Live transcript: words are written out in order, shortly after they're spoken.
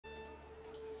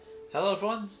Hello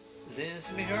everyone,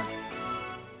 Xenoblade here,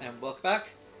 and welcome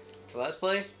back to Let's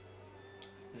Play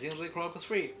Xenoblade Chronicles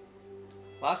 3.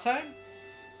 Last time,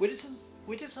 we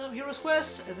did some Heroes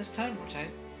Quest, and this time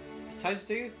it's time to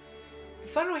do the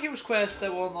final Heroes Quest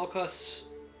that will unlock us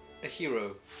a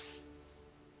hero.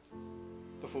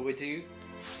 Before we do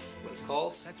what's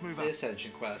called the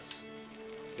Ascension Quest,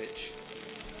 which,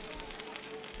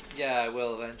 yeah, I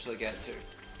will eventually get to.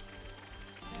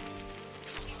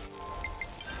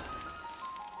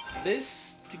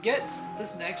 To get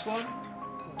this next one,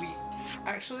 we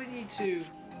actually need to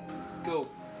go,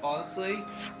 honestly,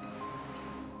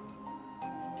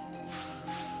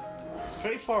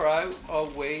 pretty far out our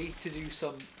way to do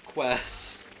some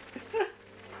quests. It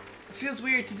feels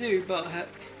weird to do, but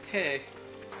hey,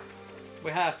 we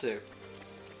have to.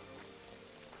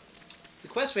 The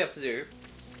quests we have to do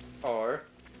are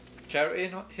Charity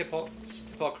and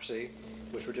Hypocrisy,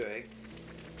 which we're doing,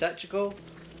 Tactical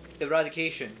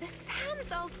Eradication. The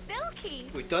sound's all silky.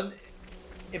 We've done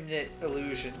Imminent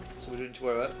Illusion, so we're doing to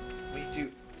wear it. We need to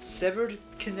do Severed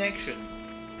Connection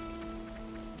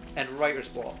and Writer's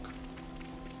Block,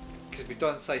 because we've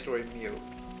done Side Story Mute.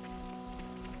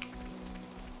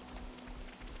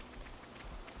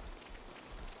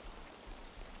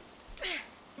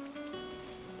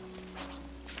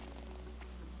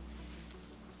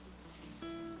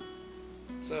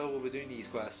 So we'll be doing these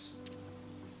quests.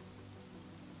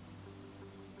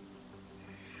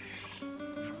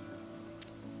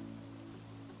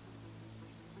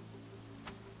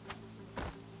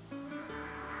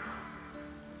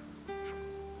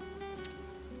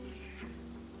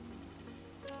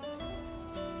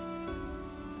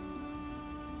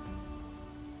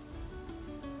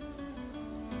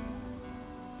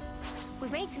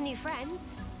 We've made some new friends.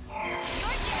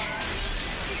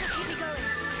 This'll keep me going.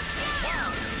 I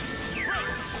feel better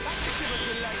than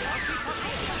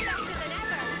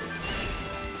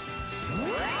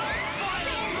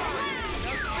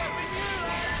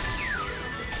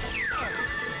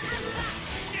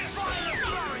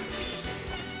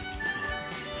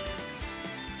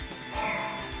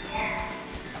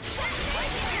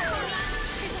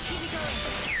This'll keep me going.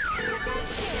 Off with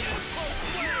it.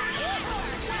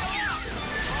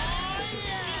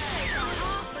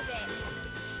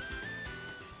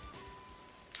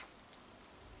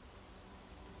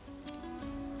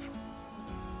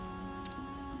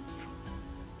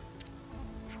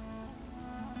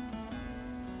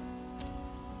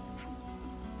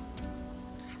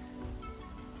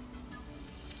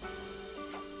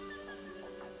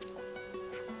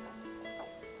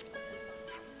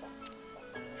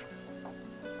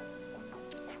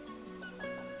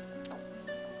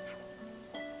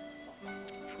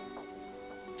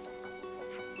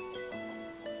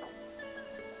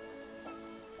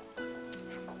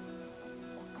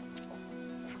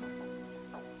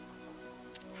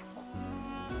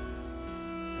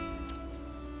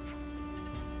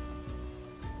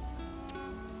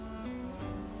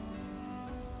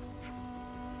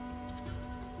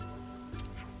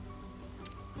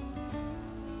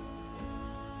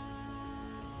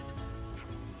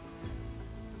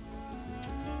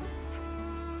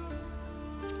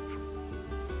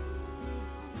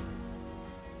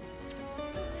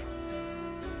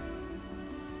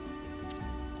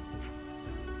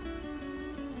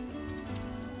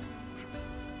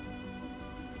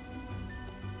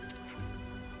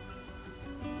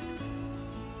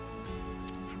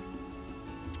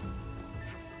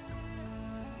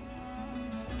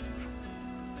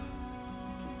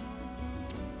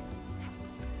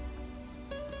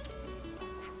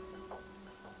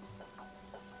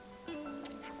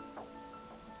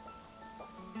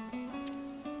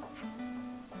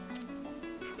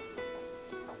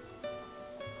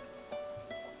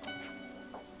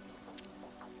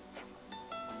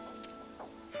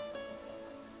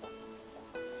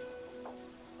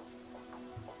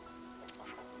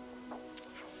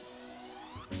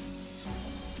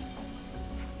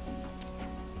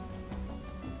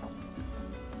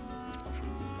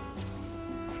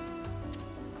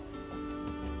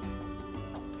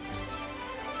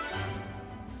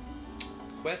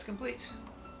 Quest complete.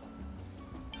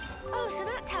 Oh, so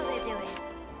that's how they're doing.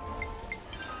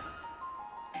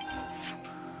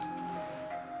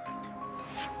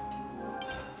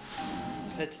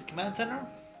 Let's head to the command center.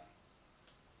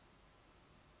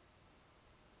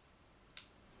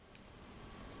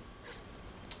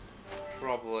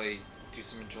 Probably do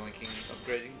some joinking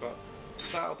upgrading, but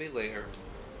that'll be later.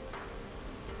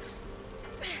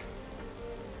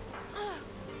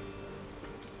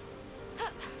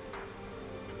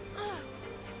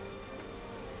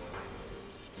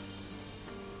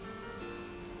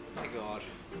 god.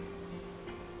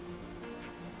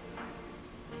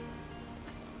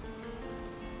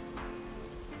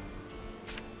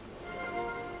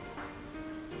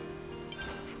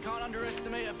 Can't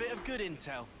underestimate a bit of good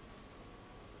intel.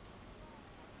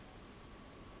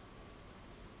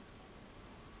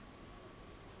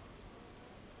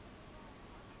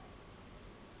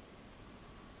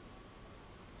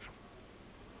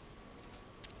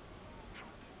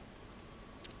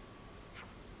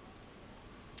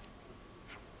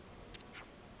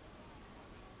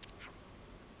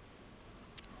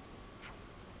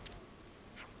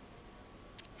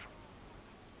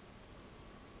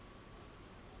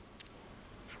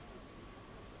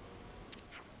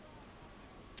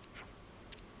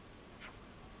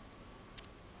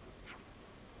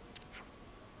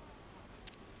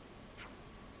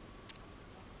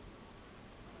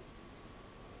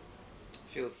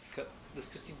 Feels this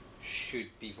cutscene should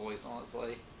be voiced,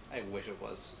 honestly. I wish it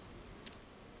was.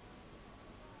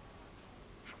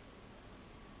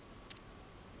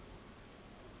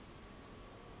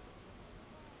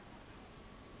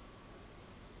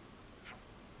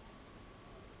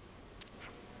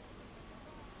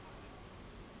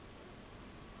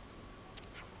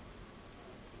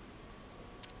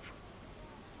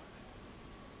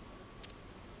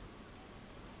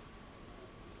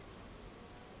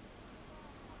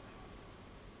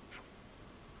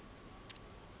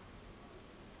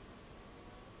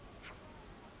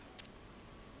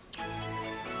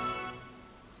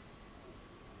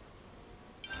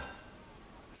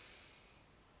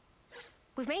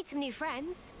 We've made some new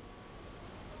friends.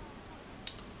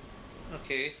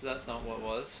 Okay, so that's not what it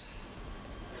was.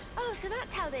 Oh, so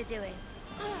that's how they're doing.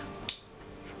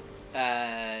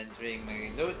 And reading my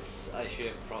notes, I should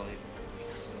have probably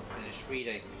finished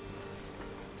reading.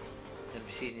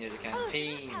 NPCs near the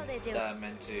canteen how they're doing. that I'm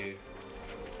meant to.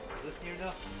 Is this near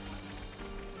enough?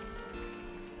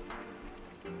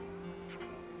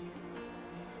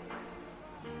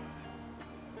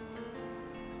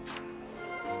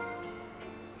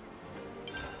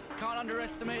 Can't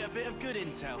underestimate a bit of good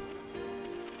intel.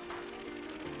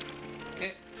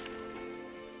 Okay.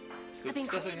 Let's go I've been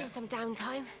discussing craving it. some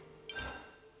downtime.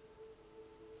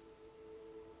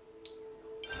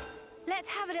 Let's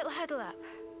have a little huddle up.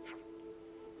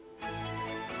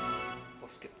 We'll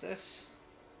skip this.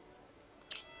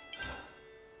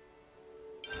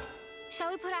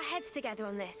 Shall we put our heads together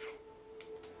on this?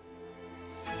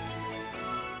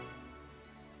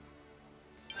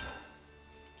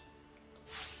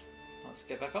 Let's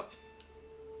get back up.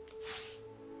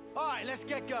 Alright, let's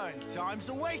get going. Time's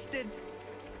a wasting.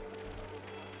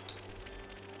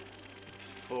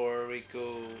 Before we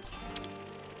go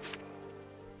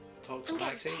talk to I'm getting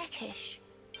Maxie. peckish.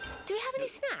 Do we have any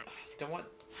snacks? I don't want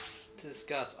to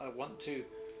discuss. I want to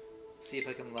see if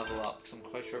I can level up because I'm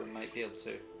quite sure we might be able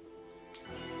to.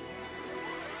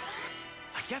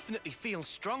 I definitely feel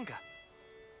stronger.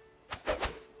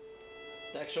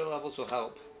 The extra levels will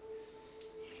help.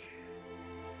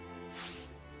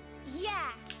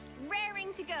 Yeah,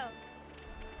 raring to go.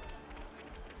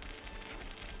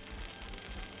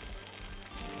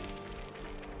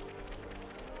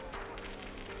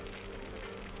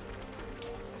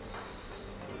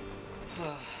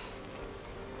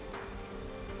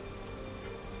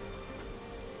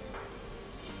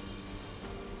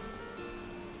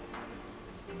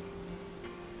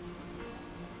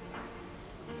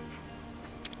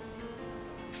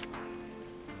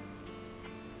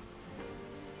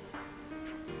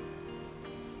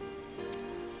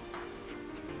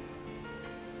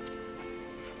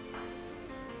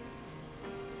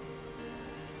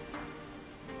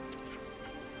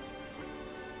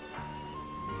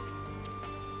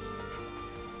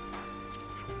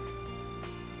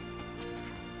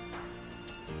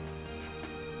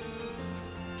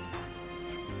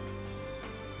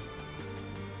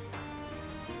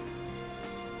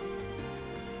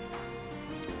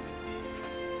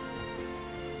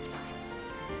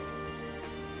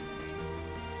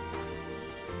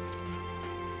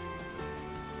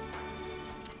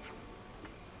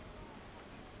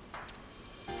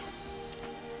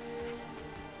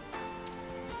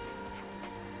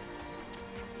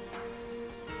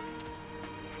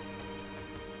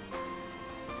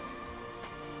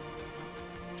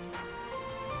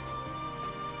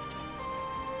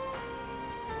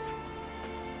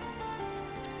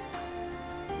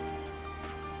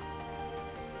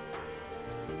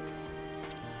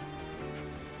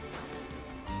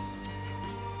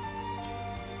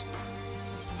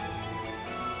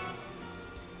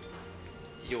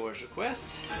 Yours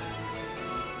request.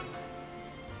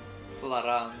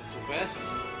 Flaran's request.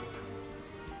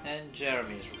 And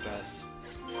Jeremy's request.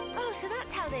 Oh, so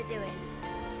that's how they're doing.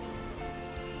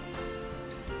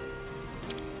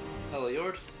 Hello,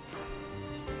 Yord.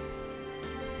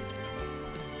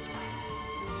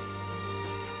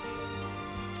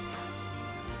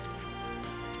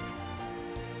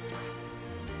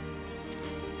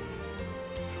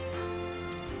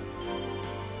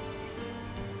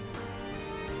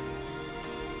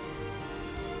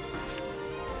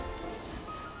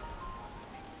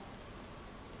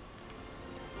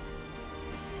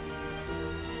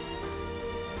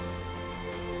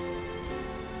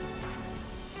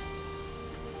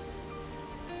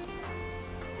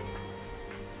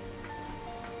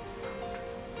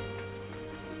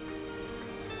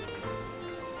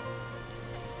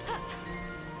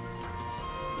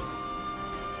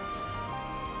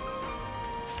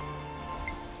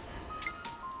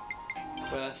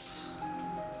 Quests.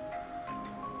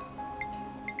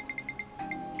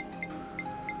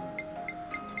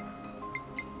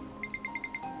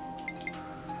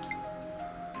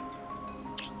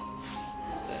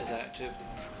 Set is active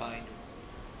to find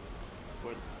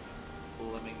where the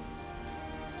lemming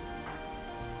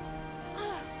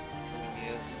he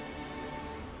is.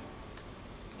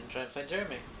 And try and find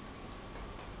Jeremy.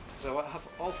 Because I have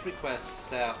all 3 quests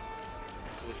set up,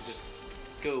 so we can just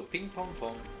go ping pong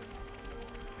pong.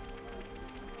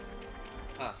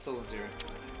 Ah, Soul Zero.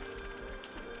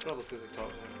 Probably quickly talk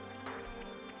to him.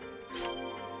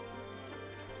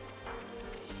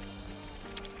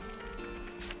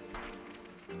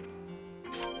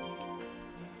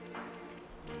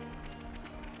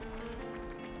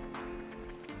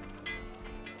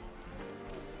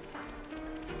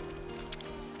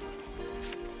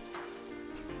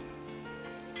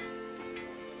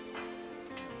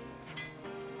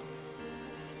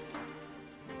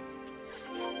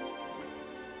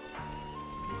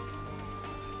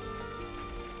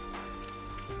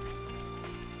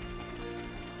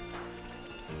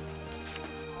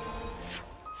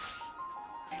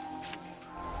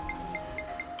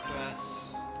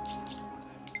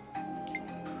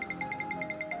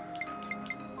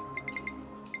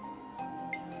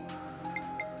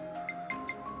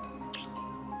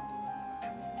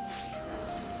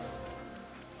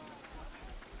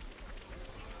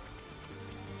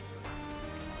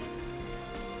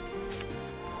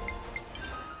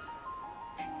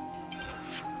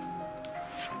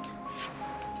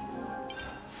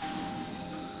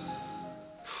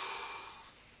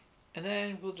 And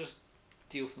then we'll just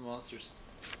deal with the monsters.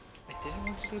 I didn't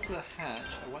want to go to the hatch,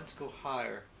 I wanted to go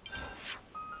higher.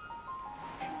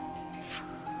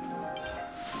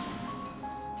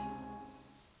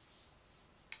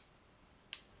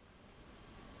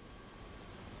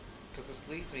 Because this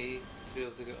leads me to be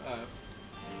able to go up.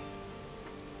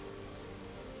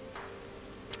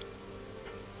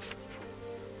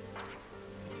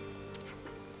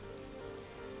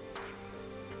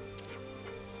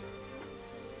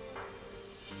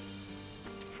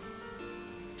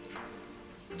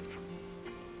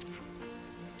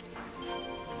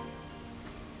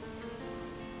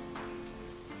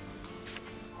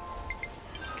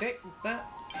 Okay, with that.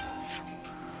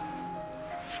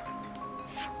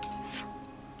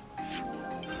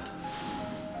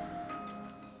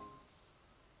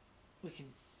 We can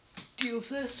deal with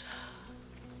this.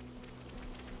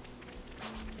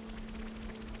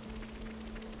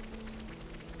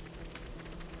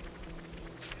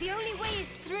 The only way is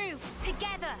through,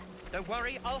 together. Don't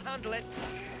worry, I'll handle it.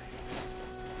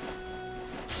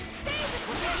 Stay with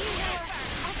me. You know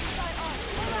occupy on.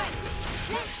 All right,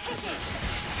 let's hit it.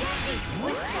 Deadly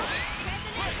Twister.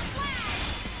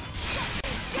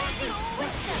 Deadly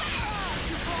Twister.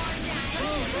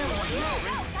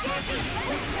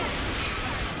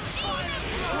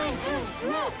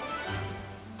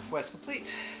 Quest complete.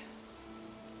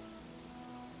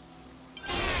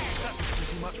 That's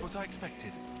pretty much what I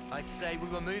expected. I'd say we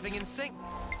were moving in sync.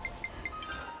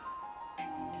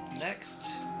 Next.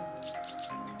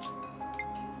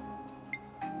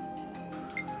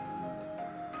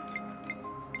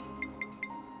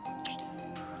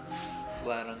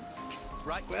 Flatten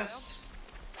Right, quest.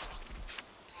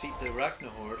 Defeat the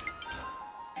Arachnohorde.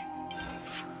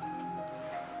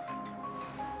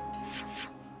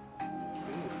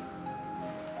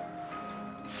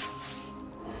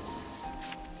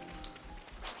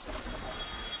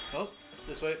 Oh, it's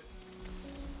this way.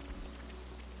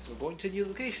 So we're going to a new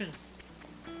location.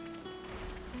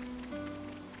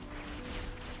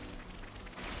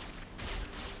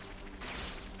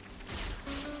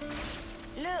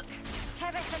 Look,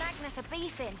 Kevis and Agnes are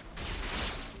beefing.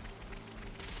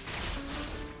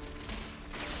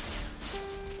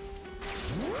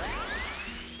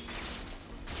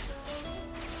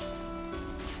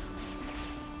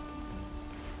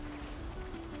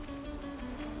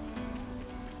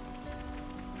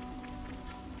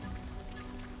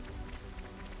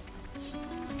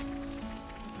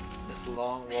 this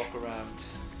long walk around.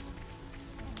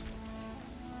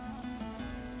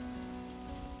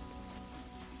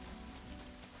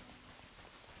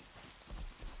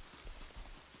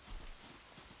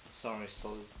 Sorry,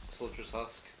 soldier's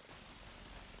husk.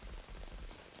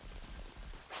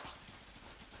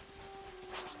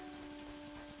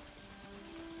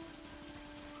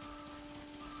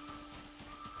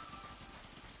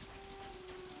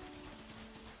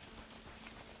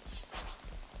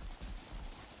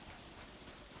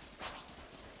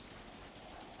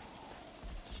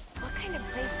 What kind of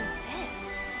place is this?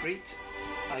 Great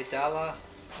Idala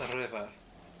River.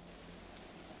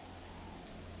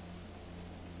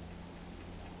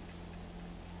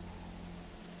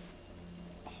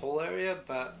 Whole area,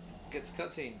 but gets a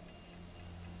cutscene.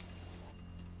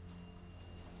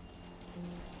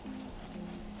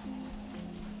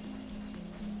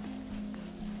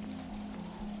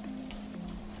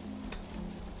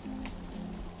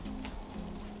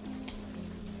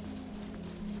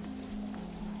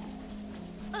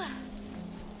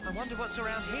 I wonder what's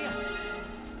around here.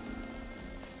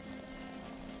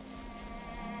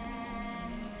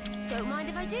 Don't mind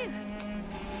if I do.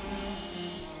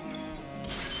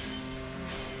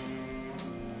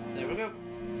 There we go.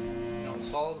 Now let's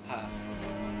follow the path.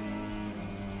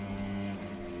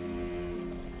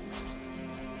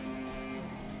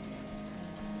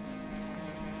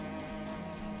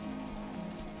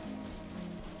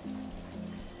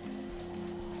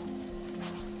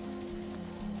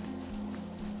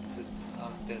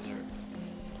 The desert.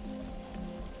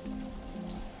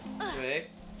 Wait.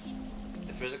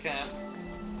 If there's a camp,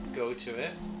 go to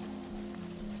it.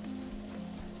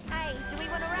 Hey, do we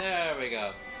want to wrap? There we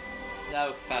go. Now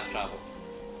we can fast travel.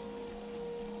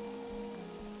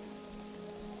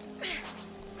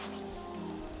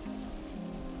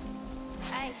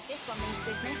 Hey, this one means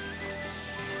business.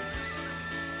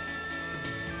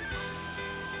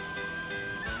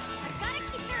 I've got to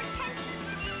keep their attention.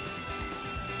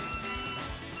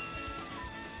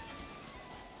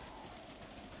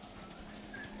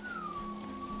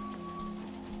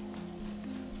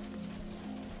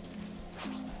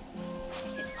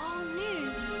 It's all new.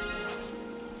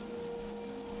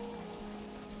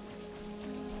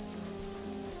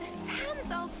 The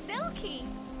sound's all silky.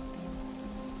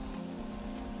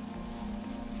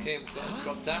 Okay, we've got to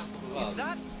drop down from above. Is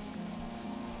that?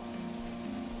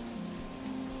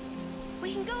 We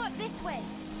can go up this way.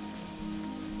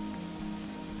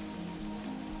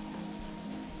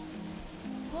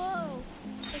 Whoa,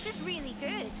 this is really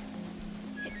good.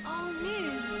 It's all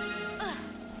new. Ugh.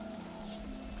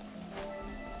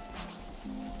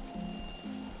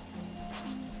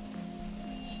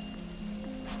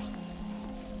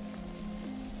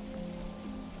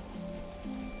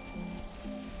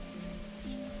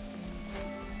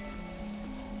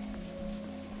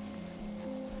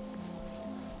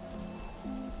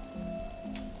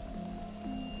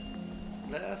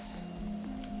 Let us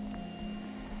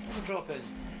drop in.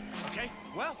 Okay,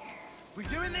 well, we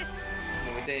doing this?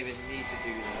 No, we don't even need to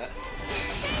do that.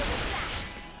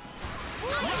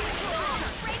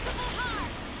 Unbreakable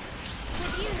heart.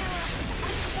 With you now,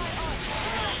 outside on.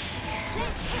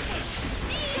 Let's hit it.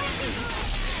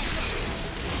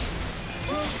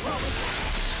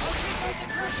 Okay, the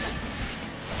person.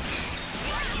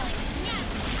 Yeah, I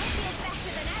feel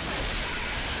better than ever.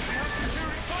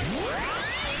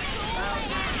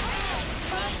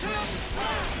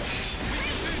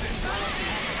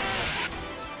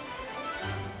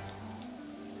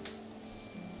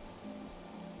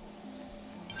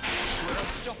 We're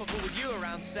unstoppable with you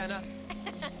around, Senna.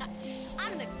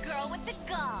 I'm the girl with the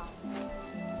gall.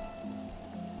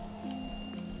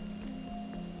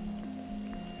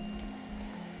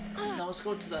 Now let's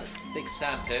go to that big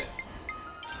sand pit.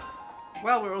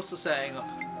 Well, we're also setting up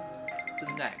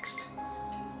the next.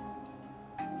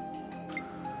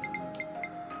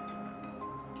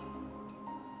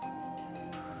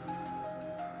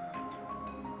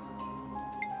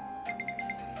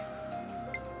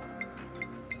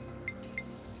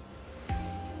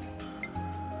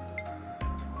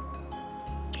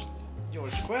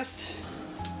 George Quest.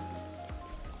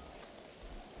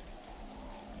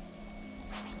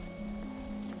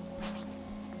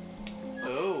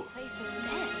 Oh, Place is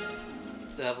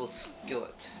this? Devil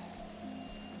Skillet.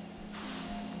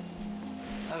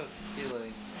 I have a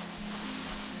feeling.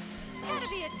 Gotta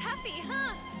be a toughie,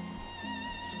 huh?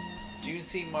 Dune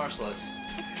Sea Marcellus.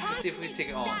 It's time Let's see if for we me can take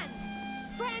to it on. stand.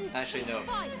 Friends, Actually, no.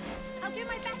 fight. I'll do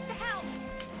my best to help.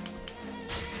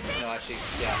 No, actually,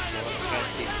 yeah. Well, let's try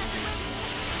and see.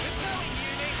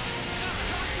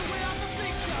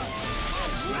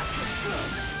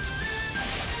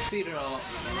 succeed or not.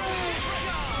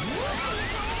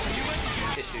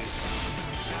 Issues.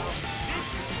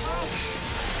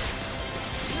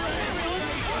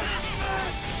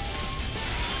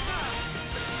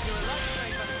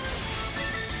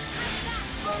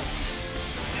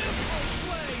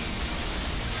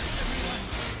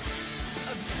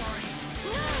 I'm sorry.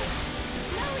 No!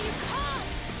 No, you can't!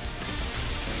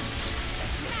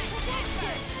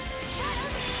 Protection! Shadow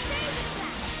save us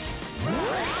that!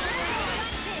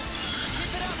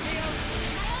 Keep it up, Neo.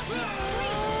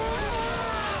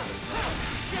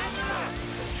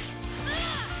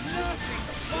 Nursing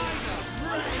spider.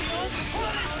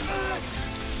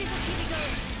 This'll keep me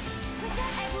going.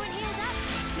 Everyone heals up.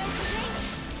 No complaints.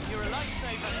 You're a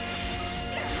lifesaver.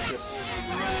 Just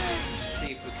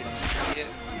see if we can beat it.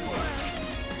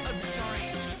 I'm sorry.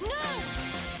 No!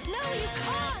 No, you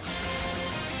can't!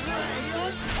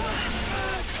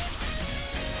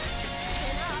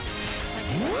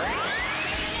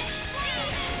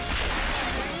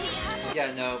 Yeah,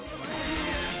 no.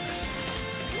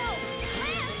 No!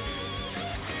 Lance!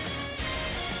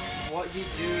 What are you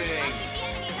doing? Keep the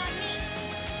enemies on me!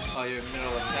 Oh, you're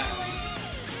middle attack.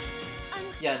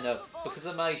 Yeah, no. Because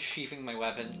of my sheathing my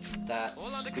weapon, that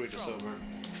All under screwed us control. over.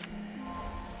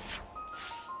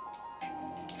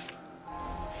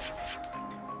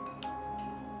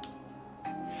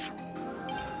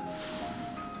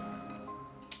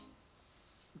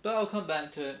 But I'll come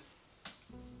back to it.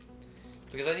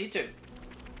 Because I need to.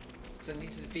 Because I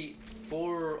need to defeat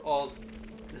 4 of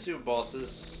the super bosses,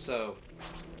 so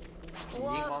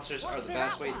unique monsters are the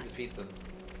best way to defeat them.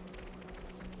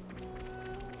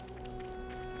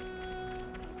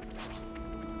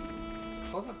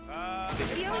 Hold on.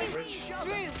 The only way through,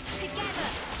 together,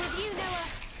 with you, Noah.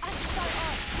 I can start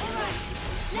on. Alright,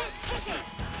 let's hit it!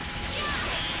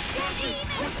 Deadly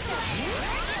Twister!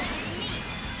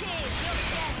 Cheers, you're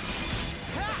dead!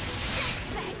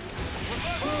 Deadly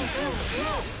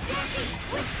Twister! Deadly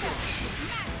Twister!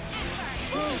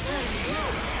 Calm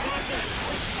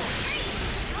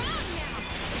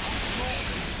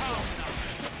now!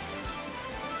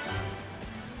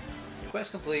 Quest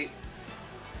complete.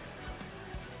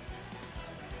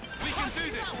 We can do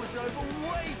this! That was over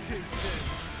way too soon!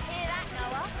 Hear that,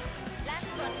 Noah?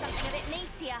 Lance wants something a bit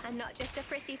meatier and not just a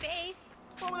pretty face.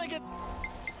 What were they get?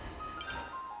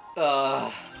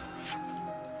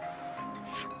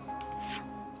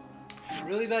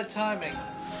 Really bad timing.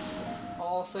 That's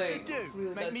all I'll say. They do!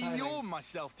 Really Make bad me timing. yawn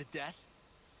myself to death.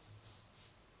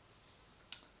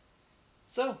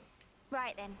 So,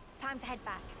 Right then, time to head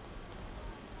back.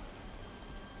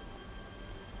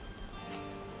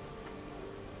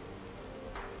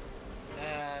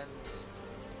 and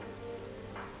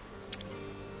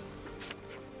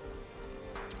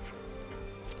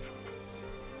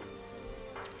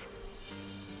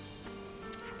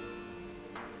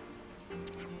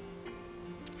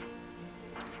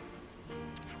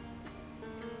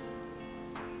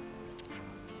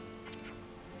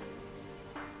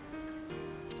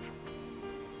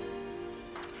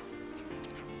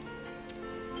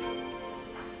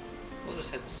we'll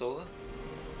just head to Sola.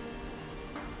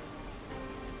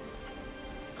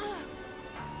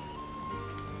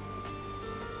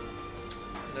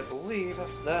 And I believe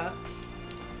after that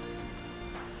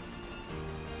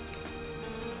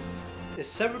is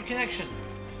Severed Connection.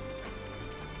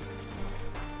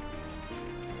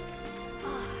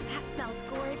 Oh, that smells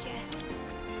gorgeous.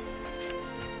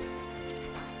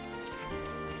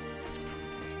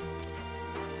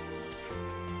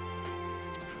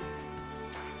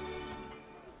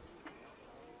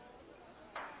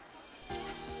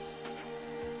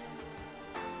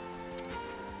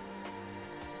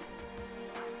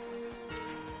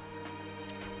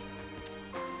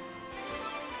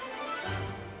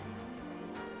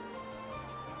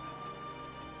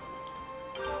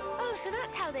 Oh, so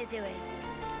that's how they're doing.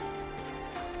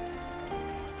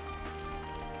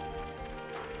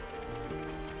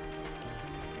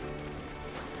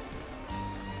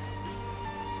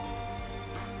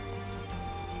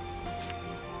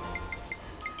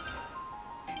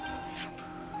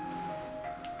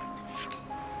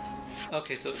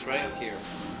 Okay, so it's right up here.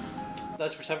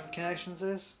 That's where Severed Connections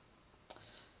is.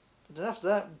 And then after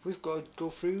that, we've got to go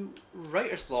through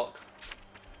Writer's Block.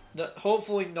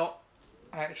 Hopefully not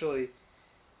actually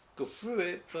go through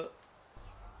it, but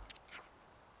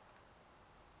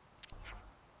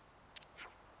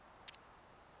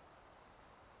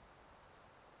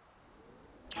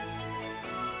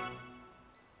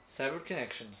Severed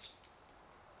Connections.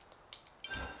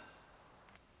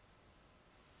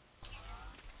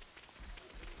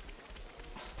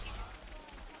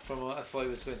 From what I thought he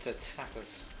was going to attack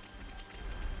us.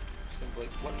 gonna be like,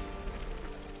 what?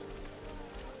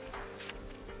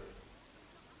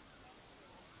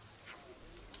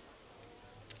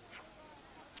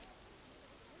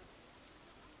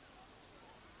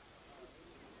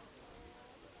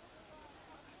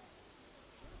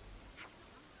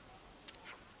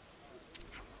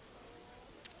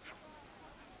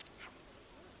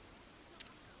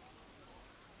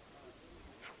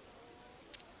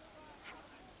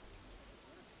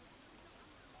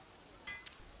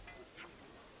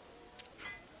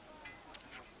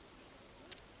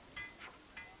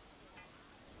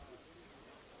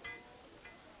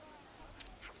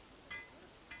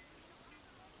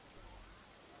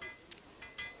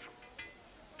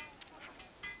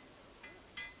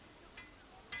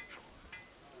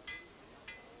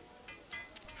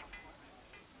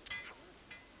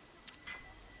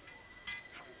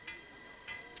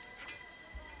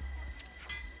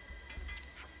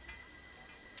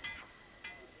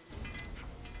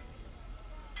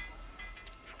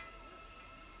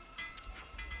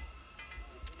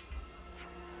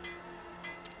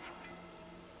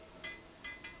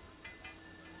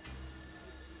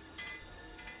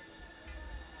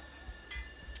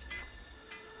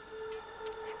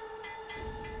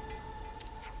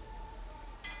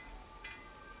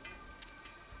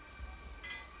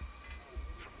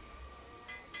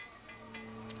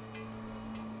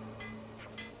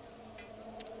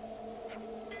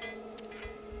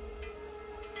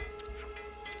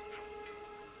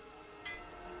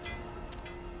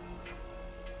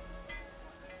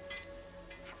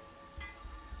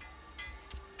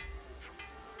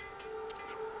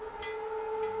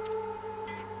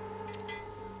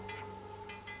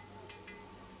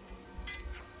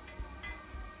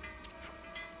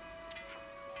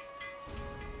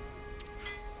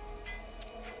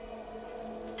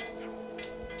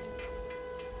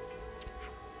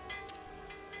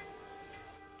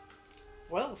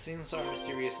 Well, it seems our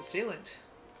mysterious assailant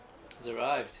has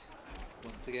arrived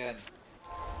once again.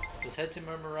 Let's head to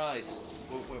Murmur Rise.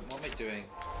 What am I doing?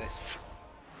 This.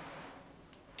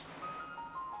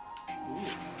 Ooh.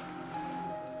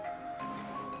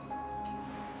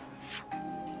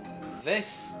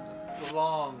 This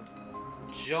long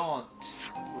jaunt.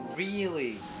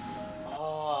 Really?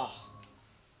 Ah.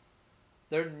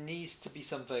 There needs to be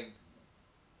something.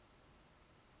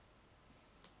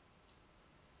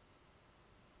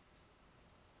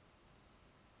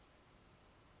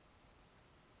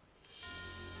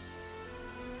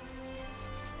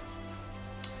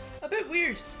 A bit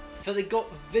weird that they got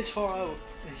this far out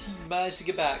and he managed to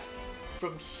get back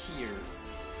from here,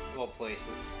 of all places.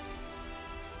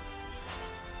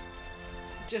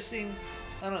 It just seems,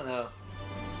 I don't know,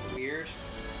 weird.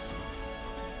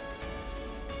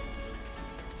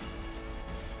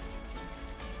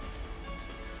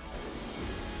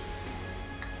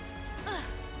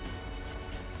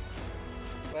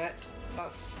 Let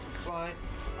us climb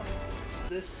up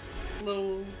this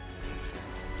slow.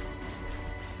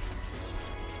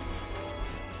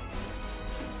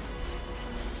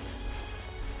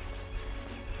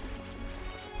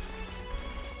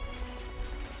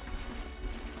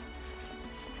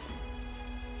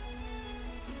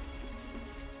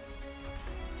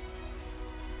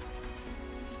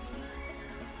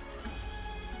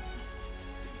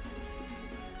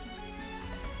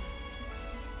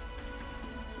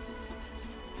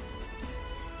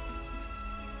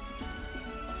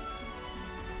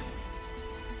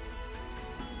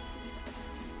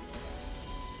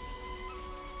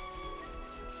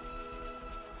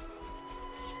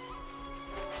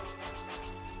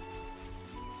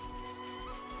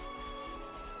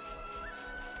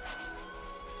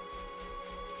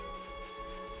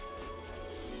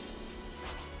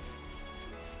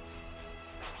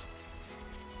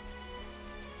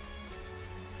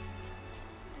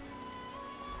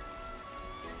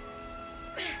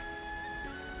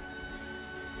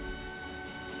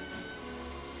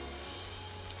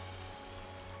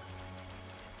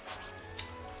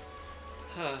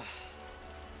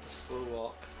 Slow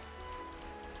walk.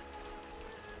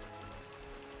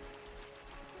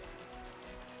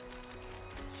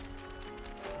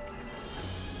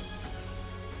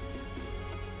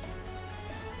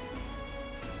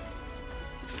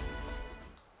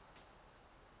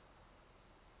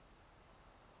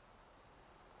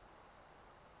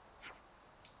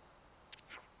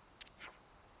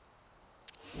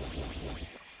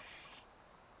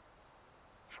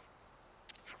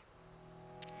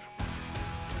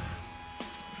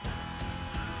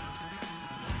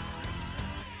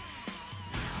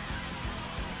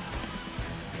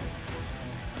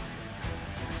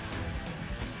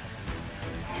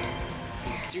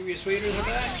 Mysterious Raiders are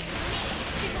back!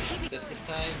 Except this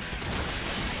time,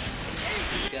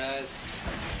 these guys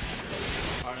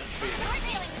are not treated. You're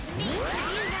dealing with me. You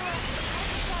know it.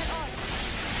 Let's start on.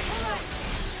 Alright,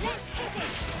 let's hit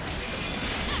it.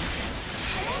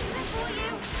 Let's before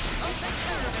you. I'll take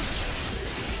care of it.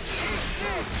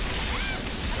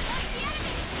 Avoid the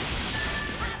enemy.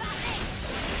 How about this?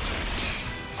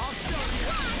 I'll show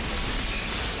you.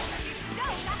 You so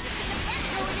lucky to defend.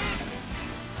 Going in.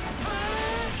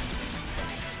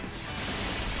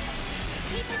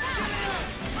 Keep it up. How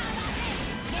about this?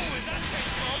 More where that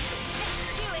came from.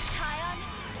 Let's do it, Tyon.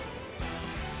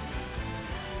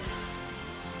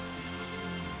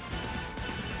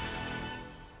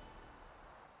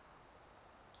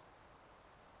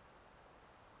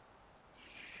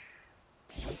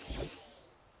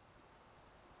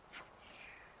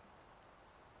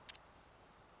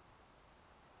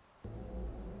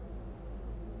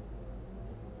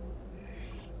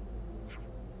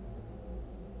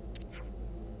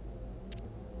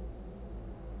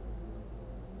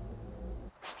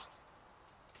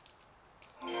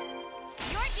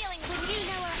 You're dealing with me,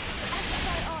 Noah. As the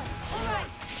fight on. All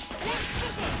right, let's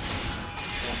hit it.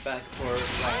 Going back for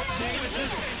round More where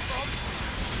that came from.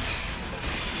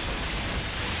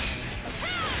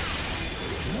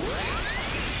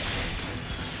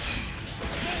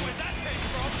 More where that came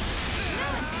from. No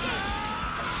escape.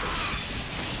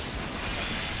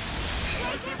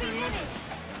 Break every limit.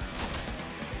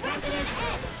 Resident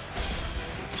Edge.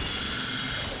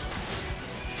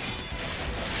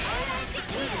 Island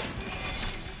Tequila.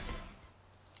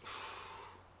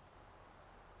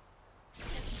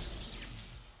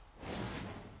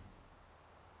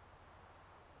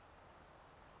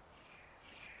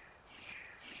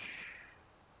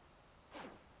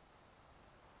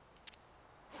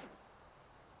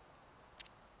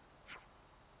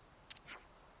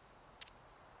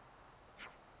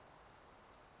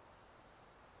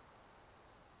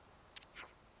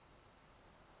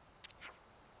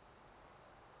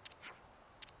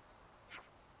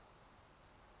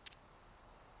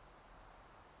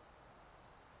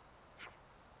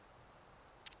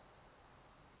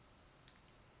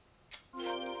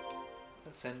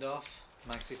 Let's send off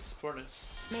Max's subordinates.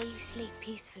 May you sleep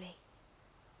peacefully.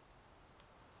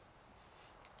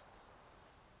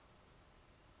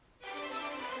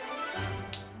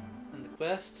 And the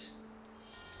quest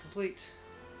is complete.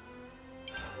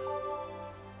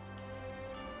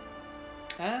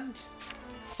 And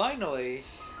finally,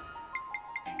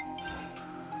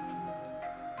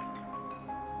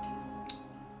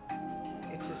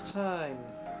 it is time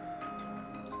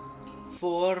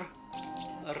for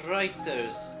a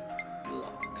writer's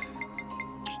block.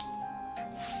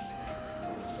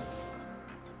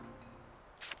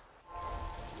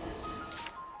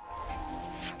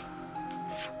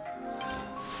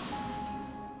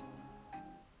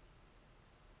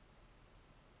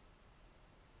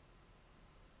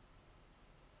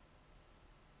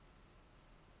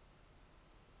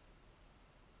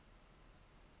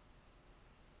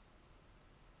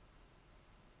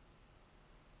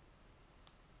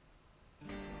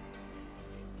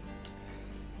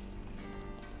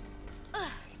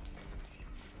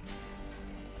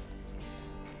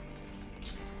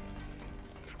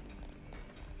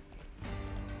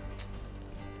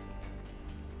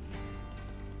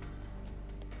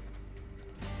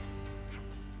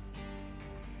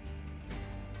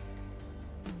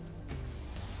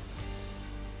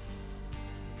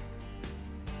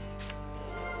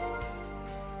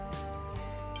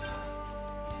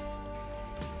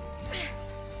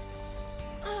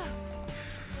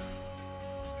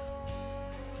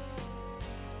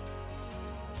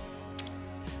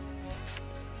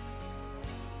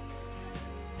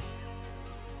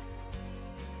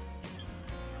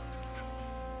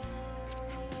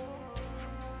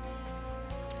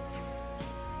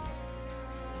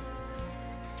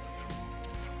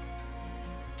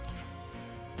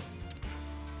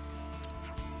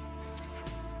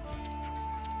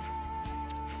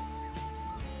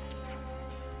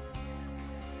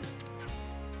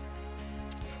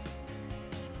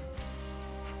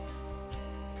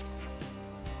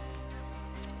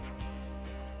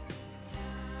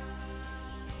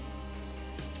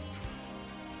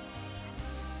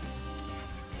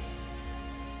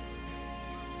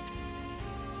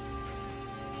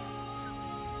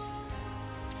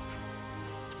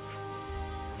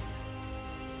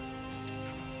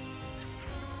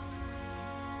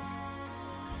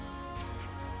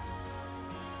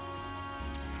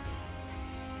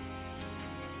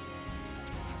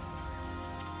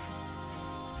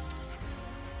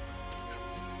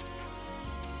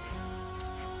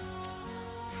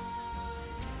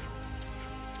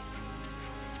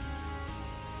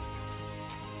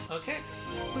 Okay.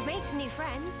 We've made some new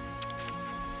friends.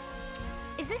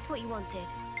 Is this what you wanted?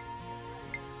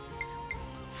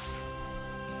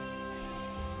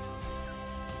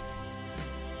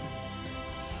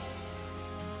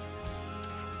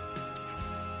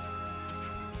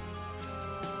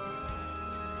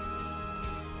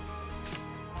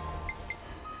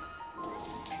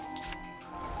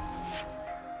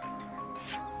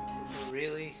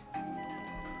 Really?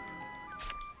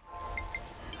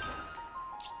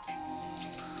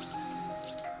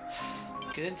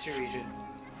 Get into region.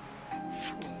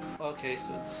 Okay,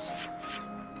 so it's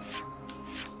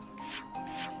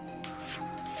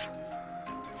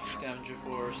scavenger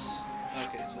force.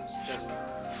 Okay, so it's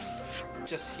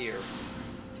just here.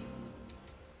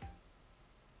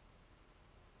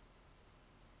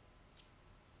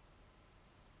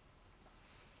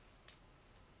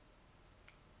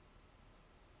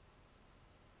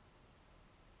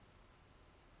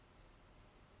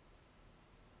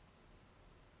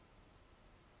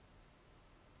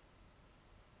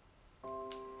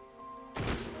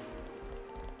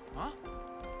 Huh?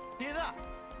 Hear that?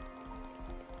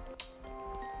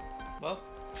 Well,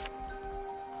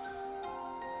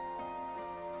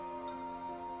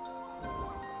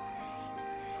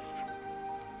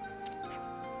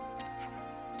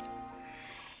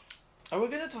 are we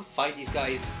gonna have to fight these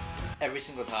guys every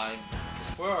single time? Because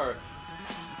if we're...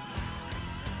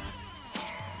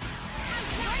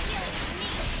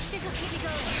 This'll keep me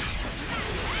going.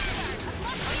 I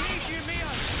need you, Mio!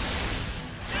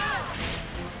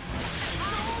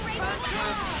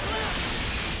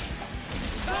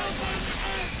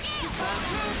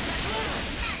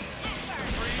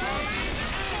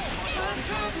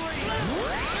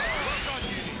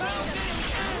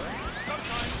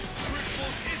 Sometimes brute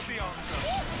force is the answer.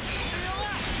 Feel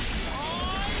that?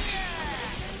 Oh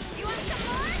yeah! You want some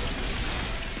more?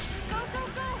 Go, go,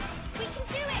 go! We can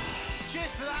do it!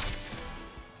 Cheers for that.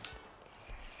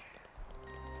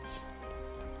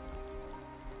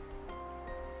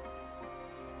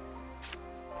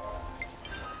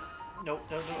 No,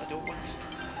 no, no, I don't want...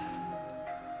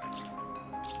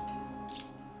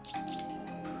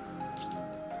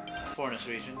 Forest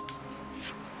region.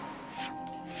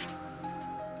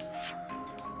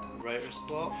 Writer's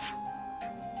block.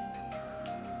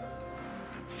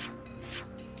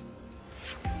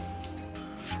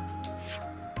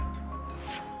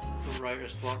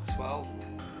 Writer's block as well.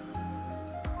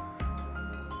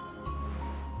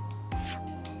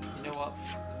 You know what?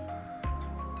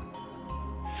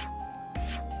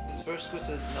 Let's first go to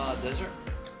the Nala Desert,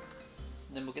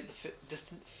 and then we'll get the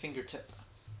distant fingertip.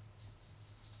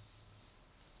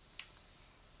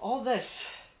 All this,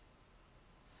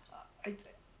 I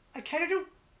kind of don't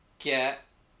get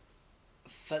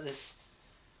that this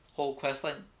whole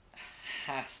questline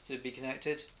has to be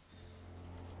connected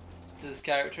to this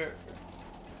character.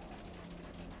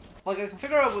 Like, I can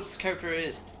figure out what this character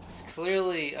is. It's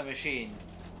clearly a machine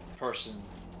person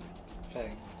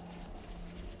thing.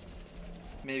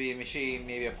 Maybe a machine,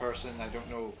 maybe a person, I don't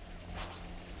know.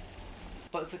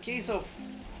 But it's a case of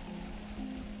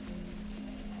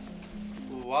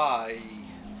why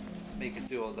make us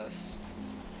do all this?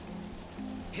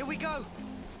 Here we go.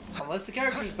 Unless the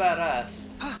character is badass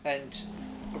and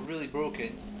really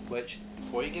broken, which,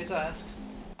 before you guys ask,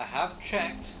 I have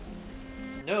checked.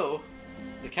 No,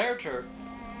 the character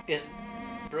isn't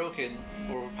broken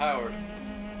or overpowered.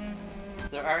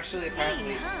 They're actually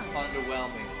apparently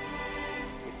underwhelming,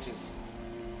 which is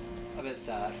a bit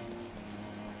sad.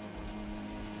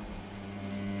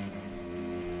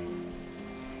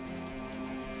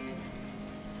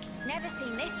 Never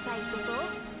seen this place before.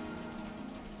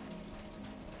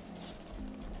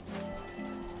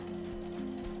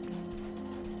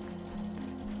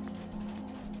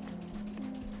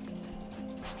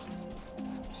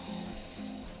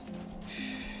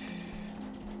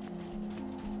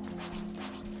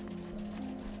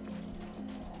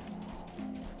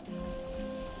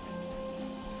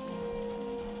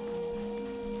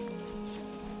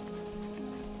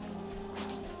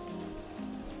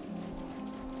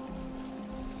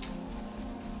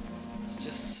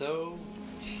 So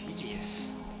tedious.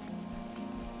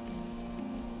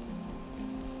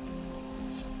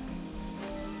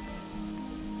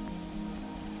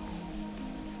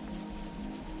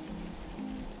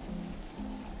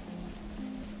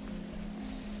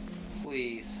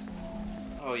 Please.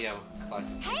 Oh yeah, we'll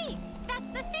collect. Hey, that's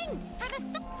the thing for the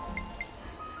stuff.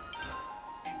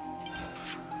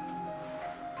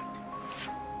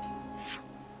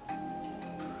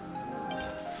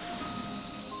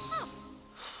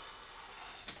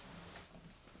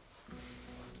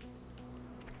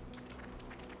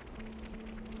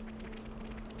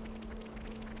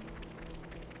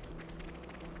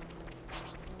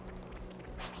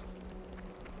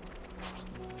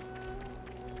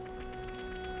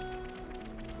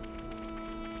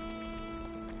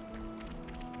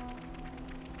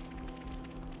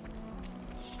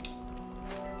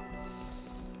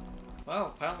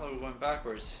 Apparently we're going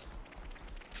backwards.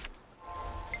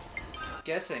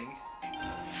 Guessing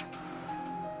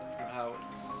from how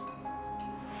it's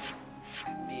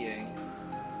being,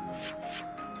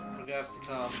 we're gonna have to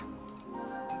come.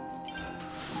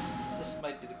 This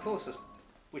might be the closest,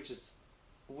 which is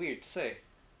weird to say.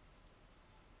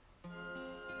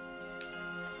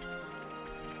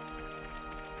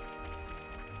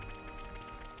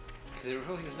 Because it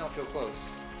really does not feel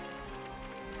close.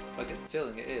 But I get the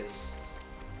feeling it is.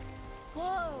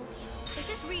 Whoa, this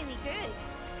is really good.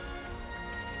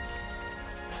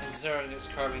 Considering it's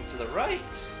carving to the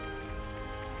right.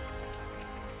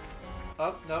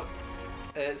 Oh, no.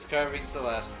 It's carving to the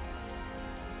left.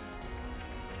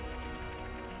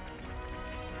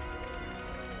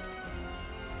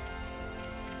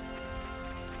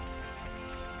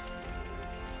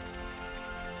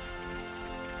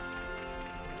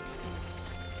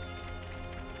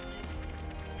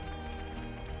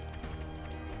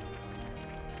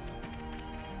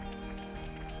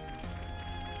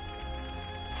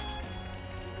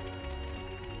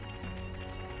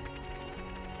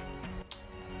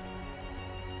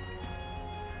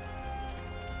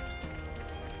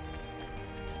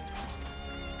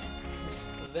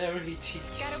 Very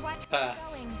tedious Gotta watch where path.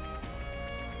 you're going.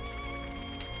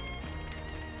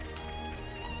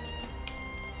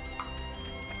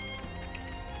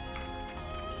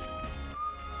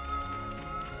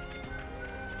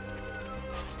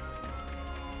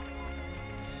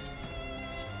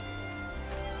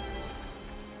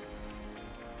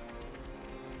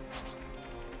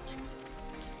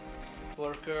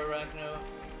 Worker Arachno.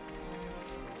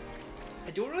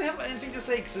 I don't really have anything to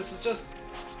say because this is just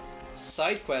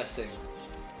side questing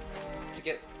to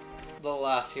get the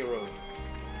last hero.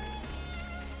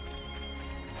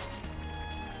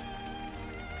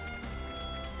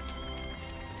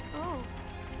 Oh.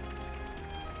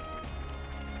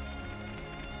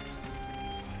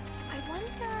 I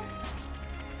wonder...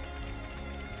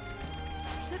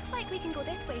 Looks like we can go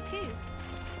this way too.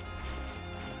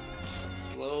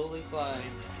 Just slowly climb.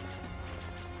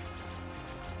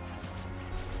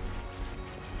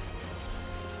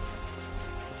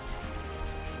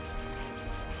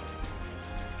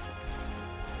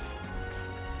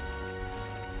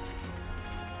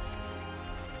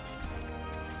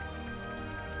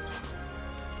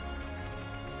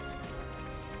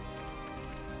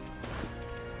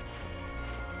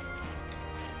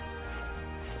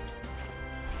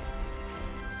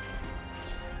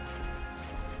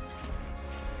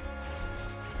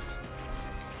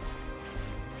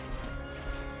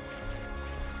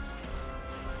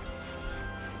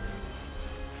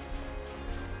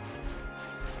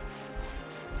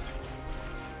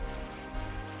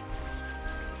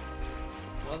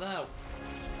 Well now,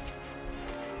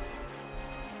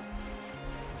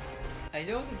 I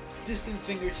know the distant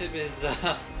fingertip is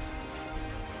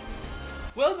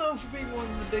well known for being one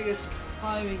of the biggest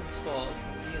climbing spots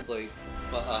in Xenoblade,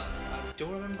 but I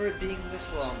don't remember it being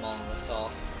this long on this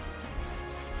off.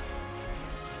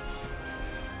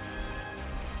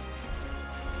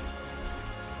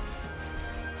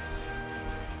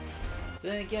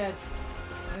 Then again,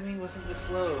 the timing wasn't this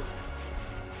slow.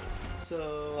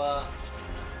 So,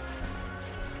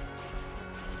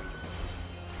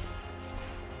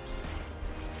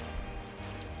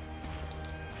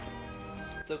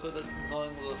 still got the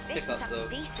annoying little This is hiccup though.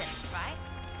 something decent, right?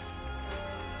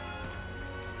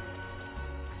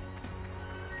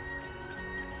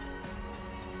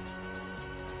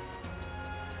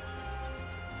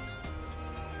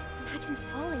 Imagine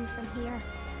falling from here.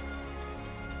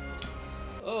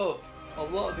 Oh, a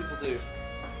lot of people do.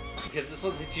 Because this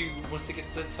one's that you want to get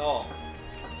to the top.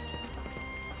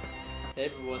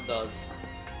 Everyone does.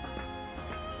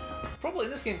 Probably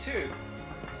in this game too.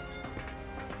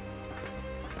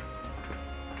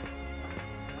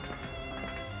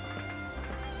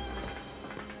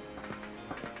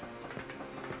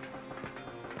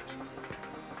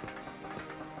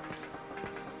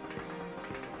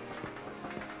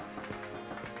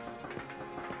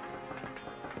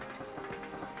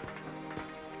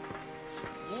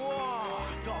 Whoa,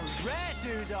 got a rare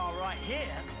doodah right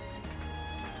here.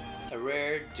 A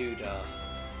rare doodah.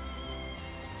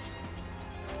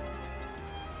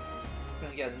 We're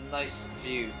gonna get a nice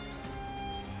view.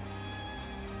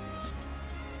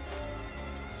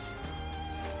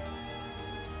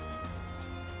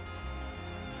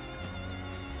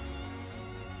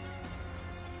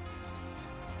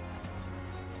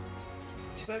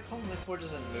 Too bad Column 4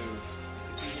 doesn't move.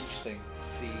 It'd be interesting to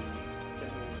see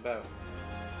them moving about.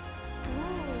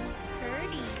 Ooh,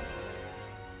 pretty.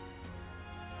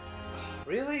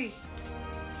 Really?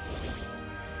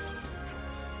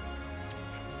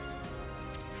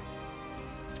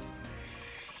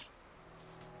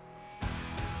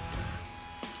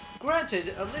 Granted,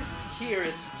 at least here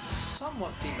it's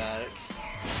somewhat thematic.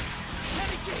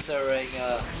 Considering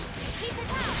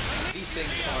these things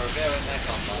are very mech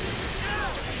combat.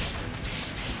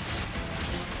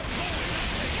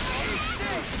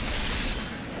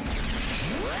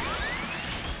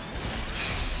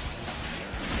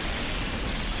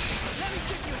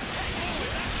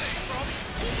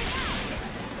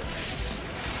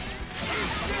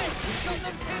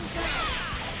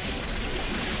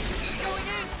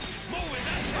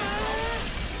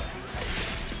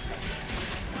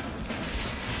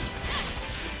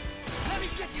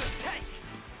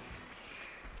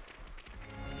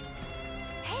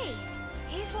 Hey,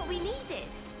 here's what we needed.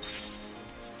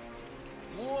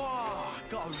 Whoa,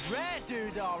 got a rare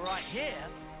doodah right here.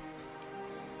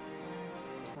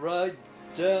 Right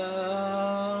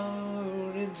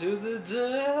down into the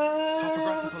depths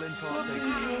Topographical info of update.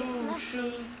 the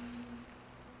ocean.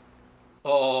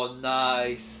 Oh,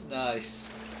 nice, nice.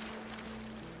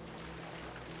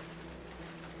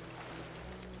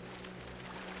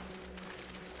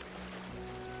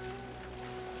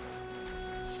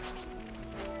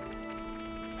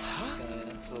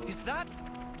 Cancel. Is that?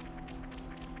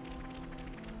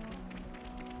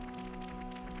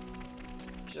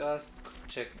 Just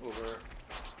check over.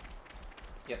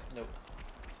 Yep, nope.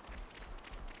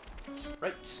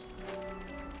 Right.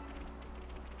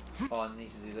 Oh, I need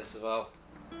to do this as well.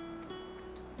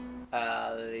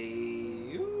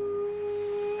 Alley-oop.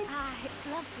 Ah, it's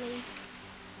lovely.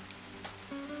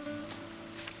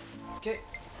 Okay.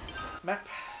 Map.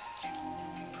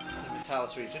 The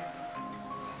Metalis region.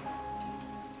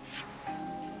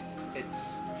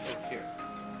 It's over here.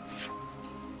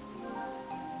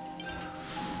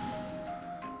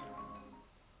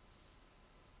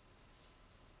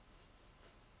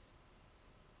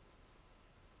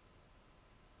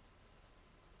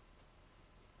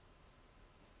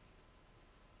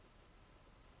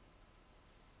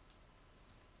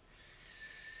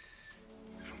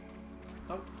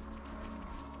 Oh.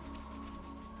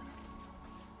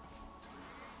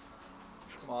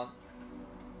 Come on.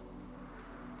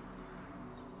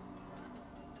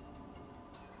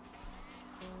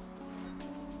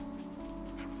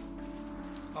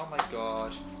 Oh my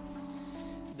god.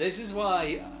 This is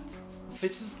why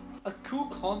this is a cool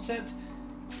concept,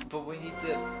 but we need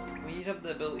to have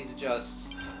the ability to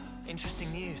just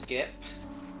Interesting news. skip.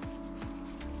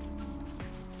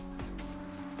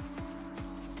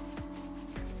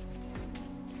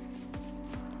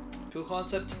 Cool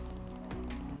concept,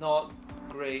 not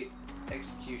great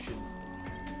execution.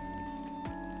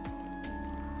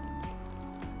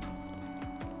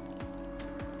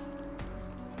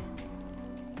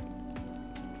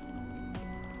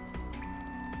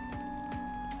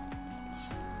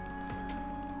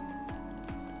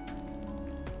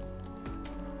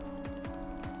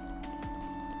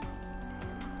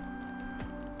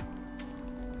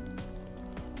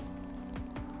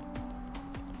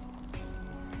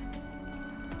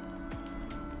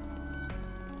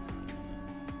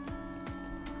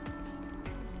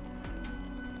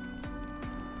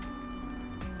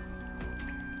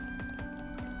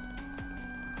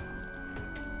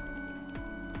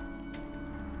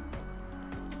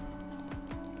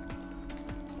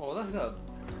 Oh, that's gonna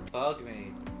bug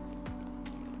me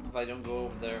if I don't go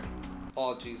over there.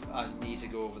 Apologies, I need to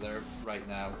go over there right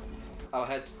now. I'll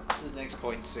head to the next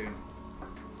point soon.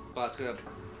 But it's gonna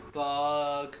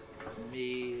bug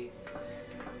me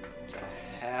to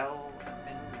hell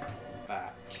and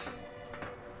back.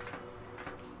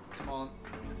 Come on.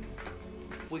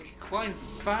 If we could climb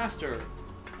faster,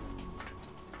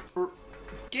 or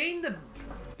gain the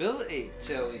ability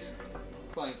to at least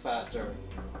climb faster.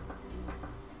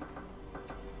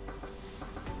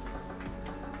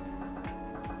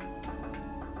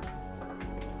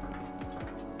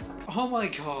 Oh my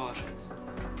god.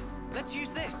 Let's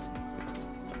use this.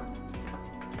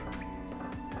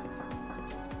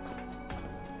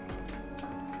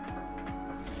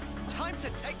 Time to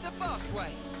take the fast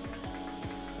way.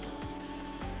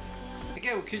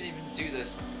 Again, we couldn't even do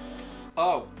this.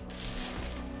 Oh.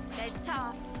 There's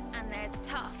tough and there's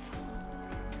tough.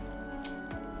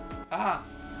 Ah.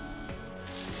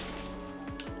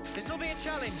 This'll be a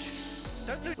challenge.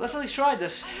 Don't lose. Let's at least try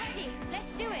this. I'm ready.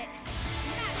 Let's do it.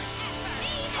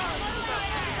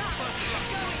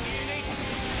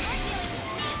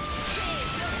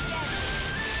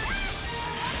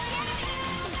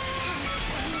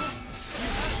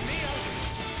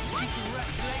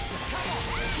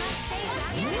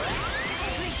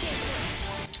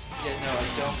 Yeah, no, I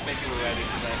don't think we're ready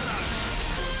for this.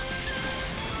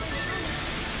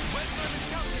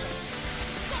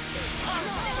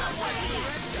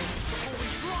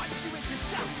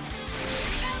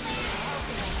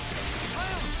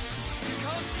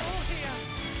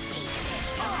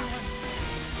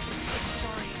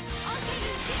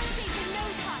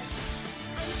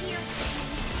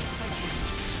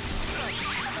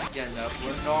 Yeah, no,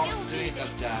 we're not doing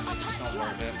enough damage. It's not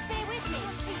worth it. Bear with me.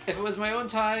 If it was my own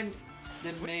time,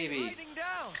 then maybe. Sliding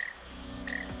down.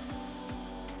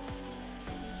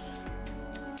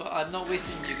 But I'm not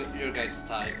wasting your guys'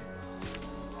 time.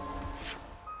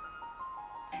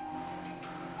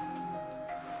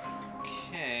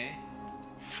 Okay.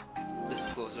 This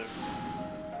is closer.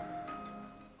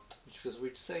 Which feels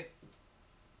weird to say.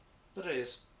 But it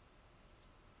is.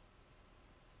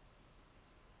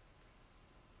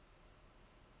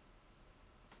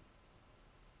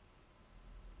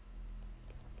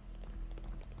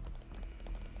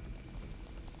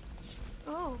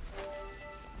 Oh,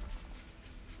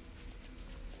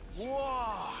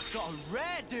 Whoa, got a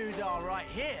rare doodah right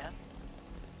here.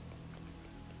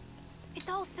 it's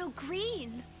all so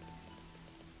green.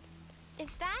 Is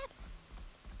that?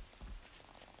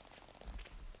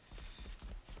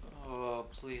 Oh,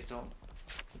 please don't.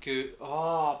 Go.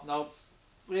 Oh, no.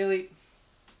 Really?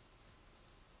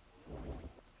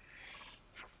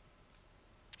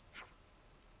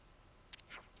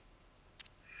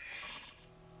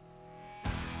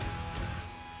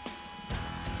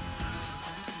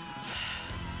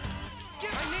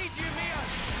 I need you, Mia!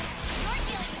 You're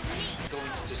dealing with me.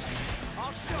 Going to just.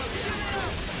 I'll show you.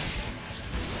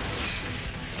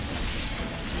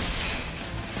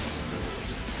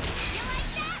 You like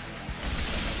that?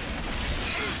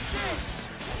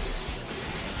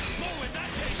 Know where that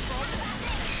came from!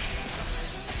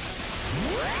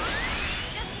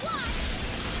 Just watch.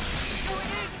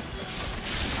 Going in!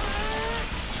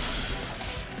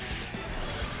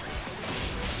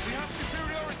 We have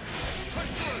superiority! Push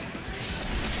through!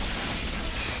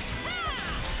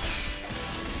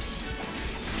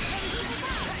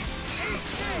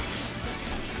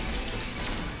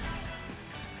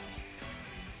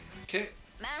 Okay.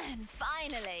 Man,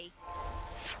 finally.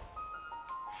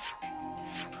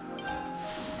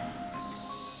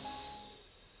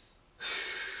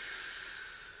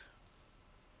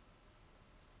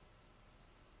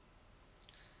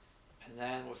 And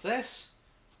then with this,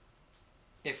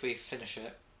 if we finish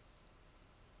it,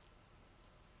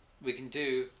 we can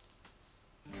do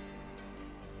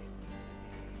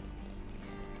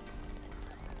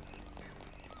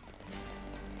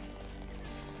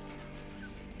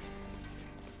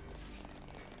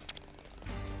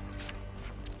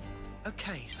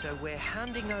Okay, so we're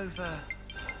handing over.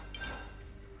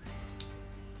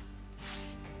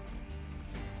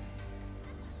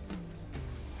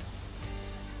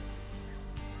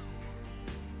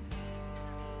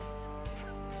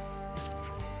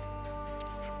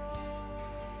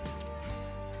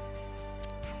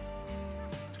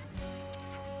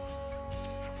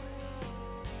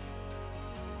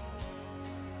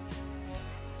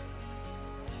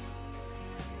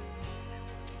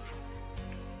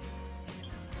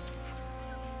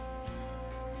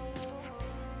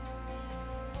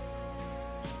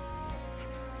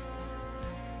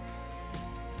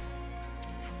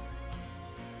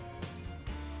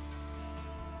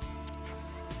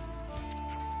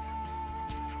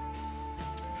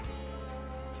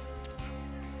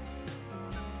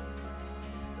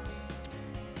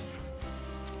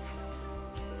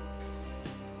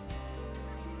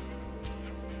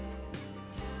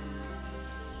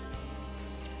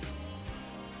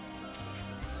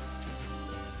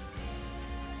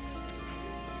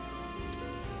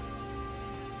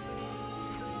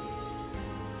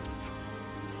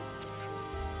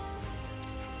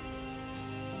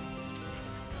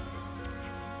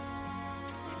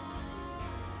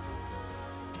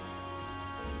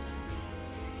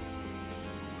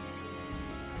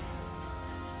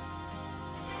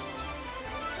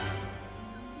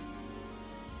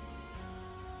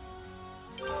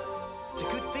 It's a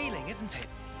good feeling, isn't it?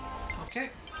 okay.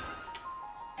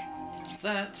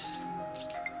 That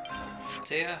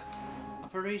Tia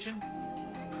upper region.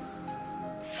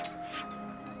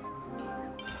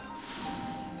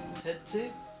 Let's head to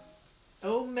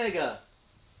Omega.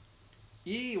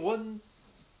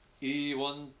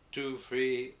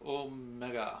 E123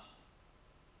 Omega.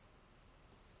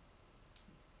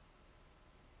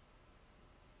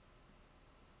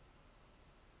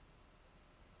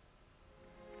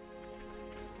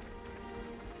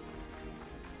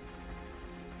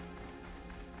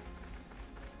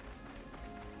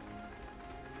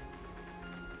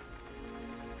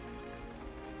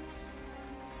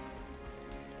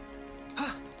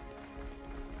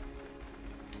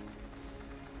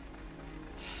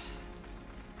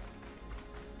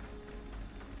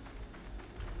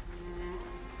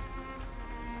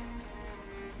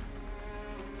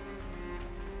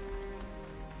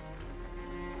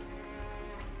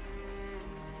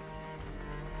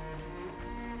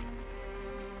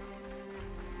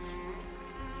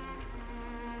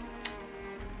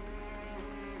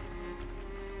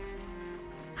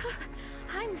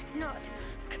 I'm not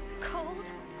cold.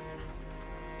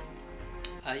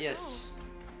 Yes.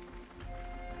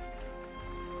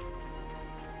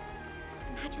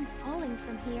 Imagine falling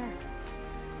from here.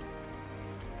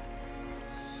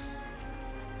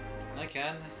 I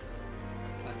can.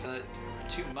 I've done it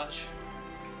too much.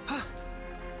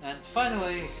 And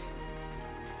finally,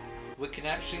 we can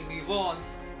actually move on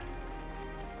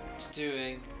to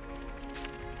doing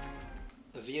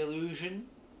The Illusion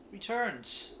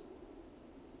Returns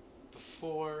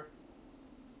before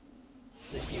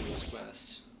the Hero's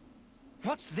Quest.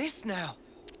 What's this now?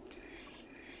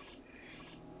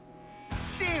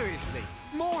 Seriously?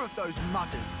 More of those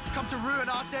mudders come to ruin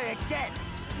our day again!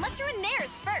 Let's ruin theirs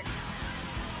first.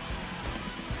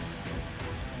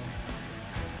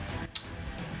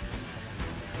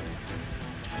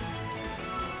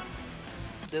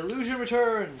 The Illusion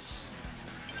Returns!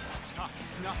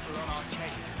 Tough snuffer on our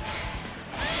case.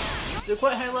 They're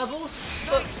quite high level,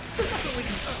 but there's nothing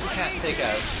we can't take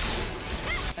out.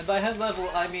 And by high level,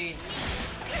 I mean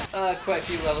quite a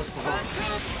few levels below.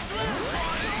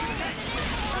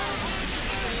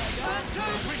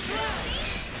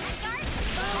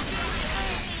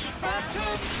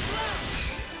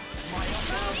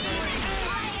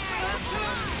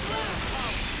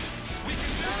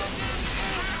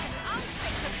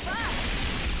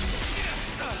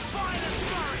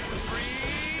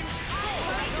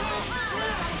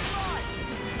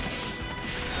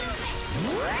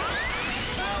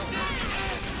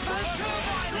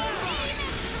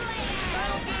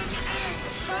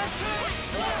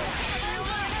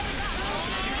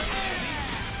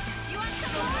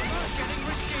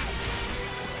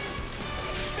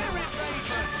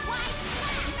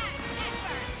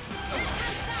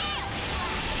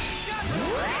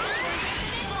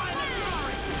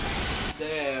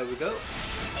 There we go.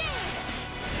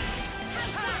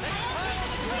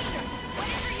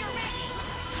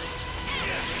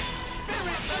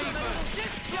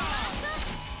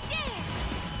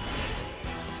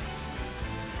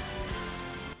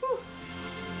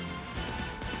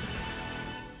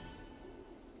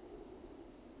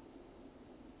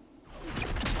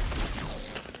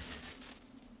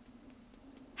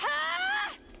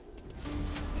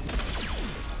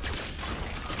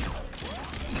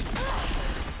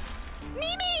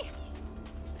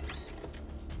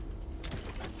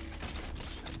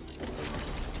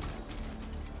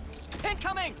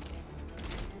 Incoming!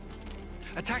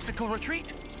 A tactical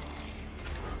retreat?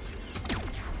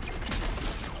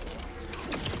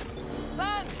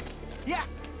 Land! Yeah,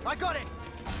 I got it!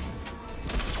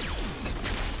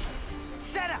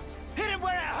 Senna, hit him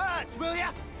where it hurts, will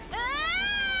ya?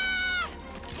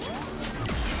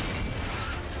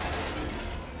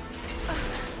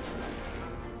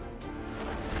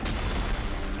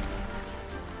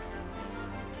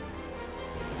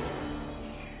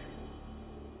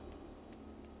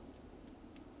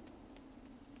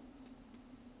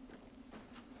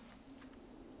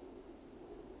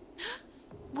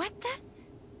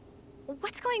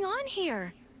 What's going on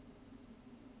here?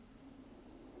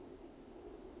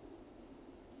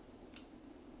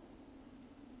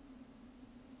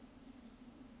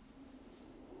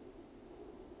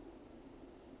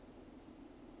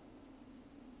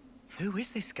 Who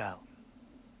is this girl?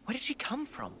 Where did she come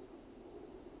from?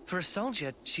 For a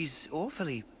soldier, she's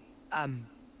awfully,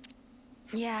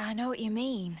 Yeah, I know what you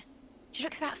mean. She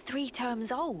looks about 3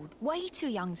 terms old. Way too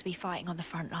young to be fighting on the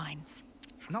front lines.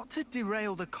 Not to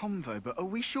derail the convo, but are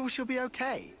we sure she'll be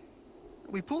okay?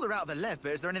 We pulled her out of the Lev,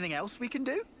 but is there anything else we can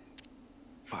do?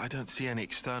 I don't see any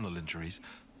external injuries,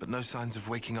 but no signs of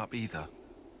waking up either.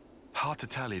 Hard to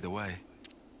tell either way.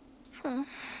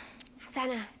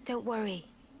 Senna, don't worry.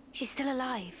 She's still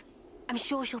alive. I'm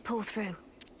sure she'll pull through.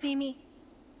 Mimi,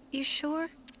 you sure?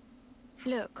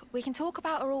 Look, we can talk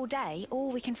about her all day,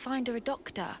 or we can find her a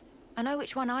doctor. I know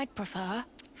which one I'd prefer.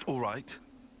 All right,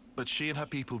 but she and her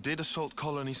people did assault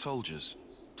colony soldiers,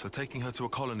 so taking her to a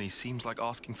colony seems like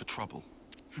asking for trouble.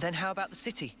 then how about the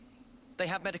city? They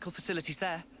have medical facilities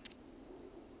there.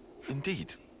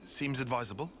 Indeed, seems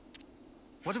advisable.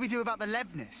 What do we do about the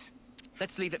Levness?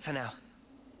 Let's leave it for now.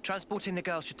 Transporting the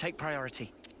girl should take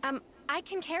priority. I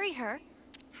can carry her.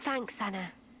 Thanks,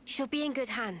 Senna. She'll be in good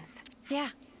hands. Yeah.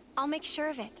 I'll make sure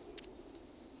of it.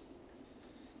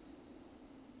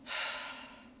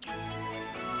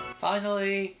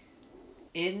 Finally,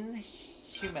 in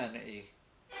humanity.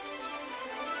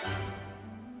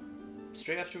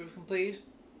 Straight after we've completed,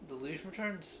 the illusion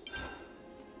returns.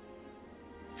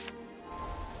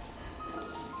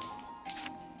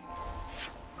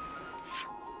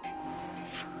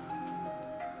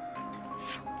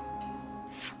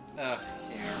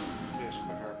 Here, here's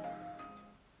quicker.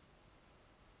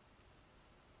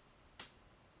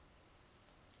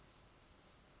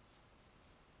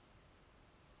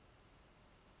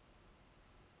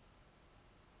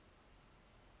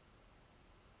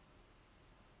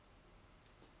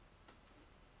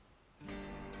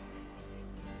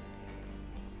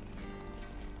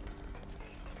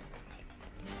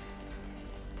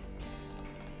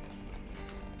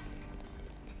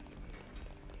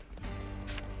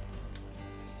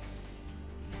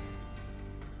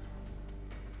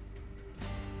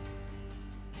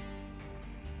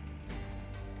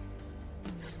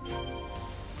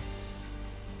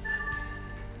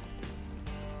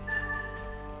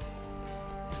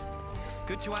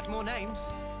 Good to add more names.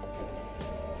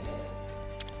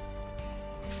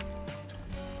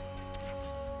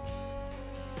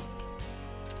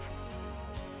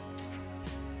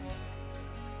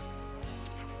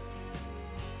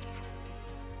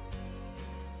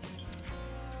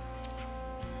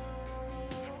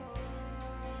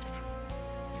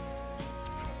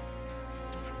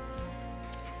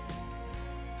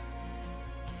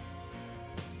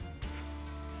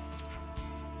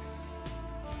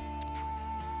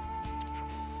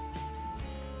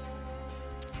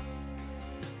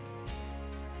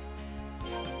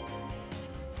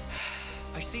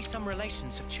 I see some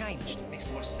relations have changed. Makes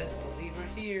more sense to leave her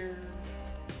here.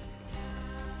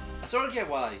 I sort of get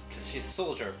why, because she's a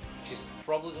soldier. She's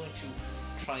probably going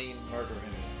to try and murder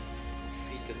him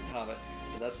if he doesn't have it.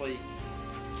 But that's why you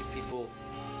give people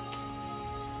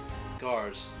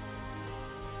guards.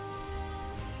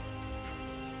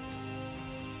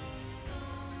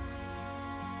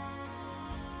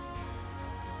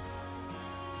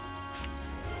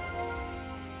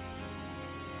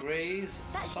 Gray's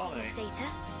That should be Sonic. enough data.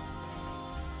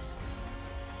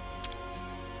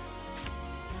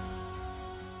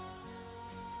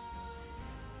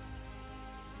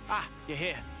 Ah, you're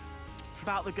here.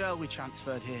 About the girl we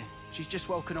transferred here. She's just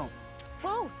woken up.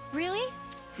 Whoa, really?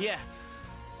 Yeah.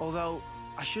 Although,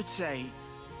 I should say,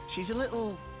 she's a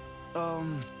little,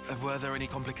 Were there any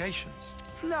complications?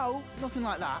 no, nothing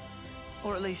like that.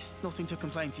 Or at least nothing to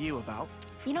complain to you about.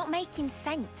 You're not making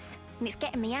sense, and it's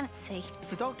getting me antsy.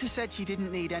 The doctor said she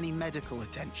didn't need any medical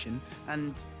attention,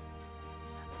 and...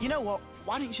 You know what?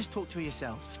 Why don't you just talk to her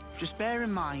yourselves? Just bear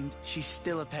in mind, she's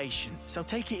still a patient, so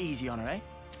take it easy on her, eh?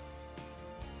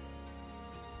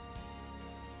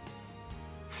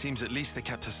 Seems at least they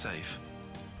kept her safe.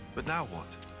 But now what?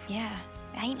 Yeah,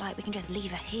 it ain't like we can just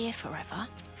leave her here forever.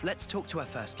 Let's talk to her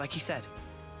first, like you said.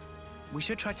 We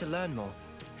should try to learn more.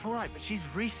 All right, but she's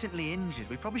recently injured.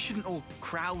 We probably shouldn't all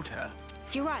crowd her.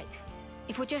 You're right.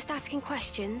 If we're just asking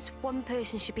questions, one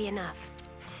person should be enough.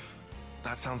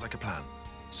 That sounds like a plan.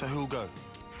 So who'll go?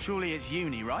 Surely it's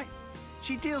Uni, right?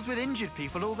 She deals with injured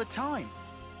people all the time.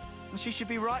 And she should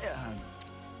be right at home.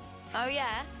 Oh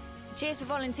yeah? Cheers for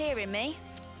volunteering me.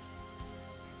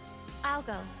 I'll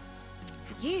go.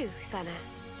 You, Senna.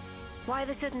 Why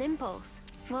the sudden impulse?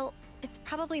 Well, it's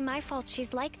probably my fault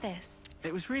she's like this.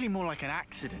 It was really more like an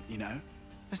accident, you know?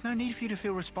 There's no need for you to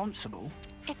feel responsible.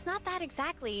 It's not that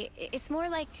exactly. It's more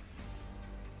like...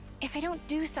 if I don't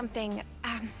do something,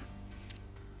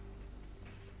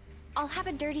 I'll have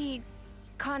a dirty...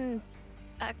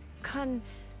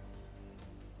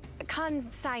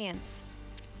 science.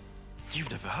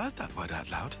 You've never heard that word out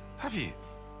loud, have you?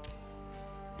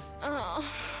 Oh.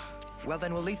 Well,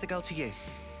 then we'll leave the girl to you.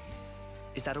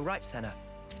 Is that all right, Senna?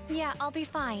 Yeah, I'll be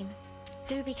fine.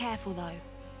 Do be careful, though.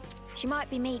 She might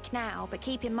be meek now, but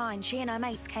keep in mind, she and her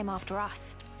mates came after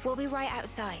us. We'll be right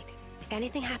outside. If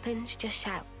anything happens, just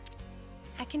shout.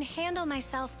 I can handle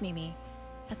myself, Mimi.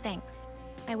 But thanks.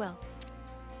 I will.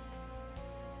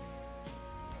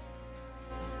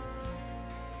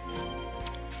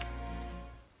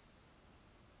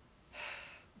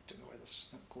 Don't know why this is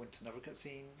not going to never get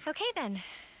seen. Okay, then.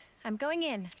 I'm going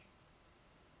in.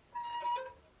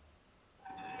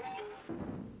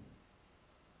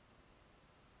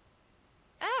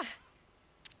 Ah!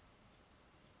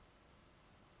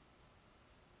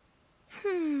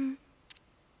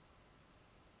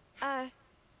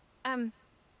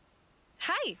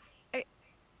 Hi!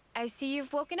 I see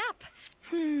you've woken up.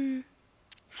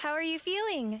 How are you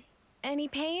feeling? Any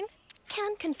pain?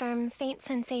 Can confirm faint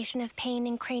sensation of pain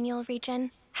in cranial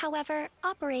region. However,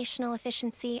 operational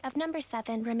efficiency of number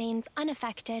 7 remains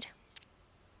unaffected.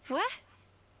 What?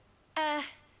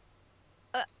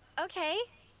 Okay.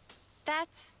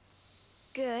 That's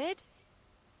good.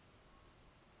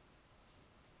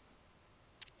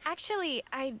 Actually,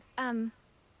 I'd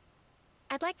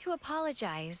like to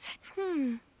apologize.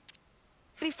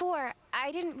 Before,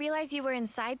 I didn't realize you were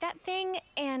inside that thing,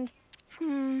 and...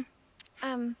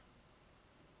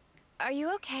 Are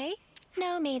you okay?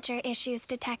 No major issues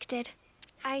detected.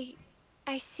 I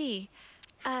see.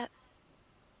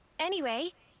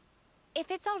 Anyway,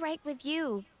 if it's all right with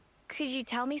you, could you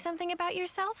tell me something about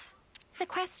yourself? The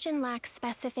question lacks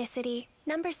specificity.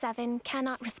 Number 7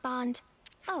 cannot respond.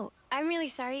 Oh, I'm really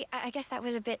sorry. I guess that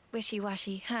was a bit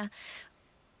wishy-washy, huh?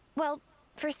 Well,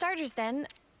 for starters then,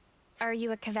 are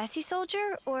you a Kavesi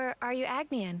soldier or are you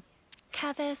Agnian?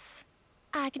 Kavis,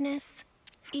 Agnes.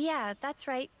 Yeah, that's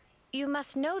right. You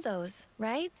must know those,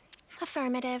 right?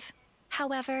 Affirmative.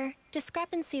 However,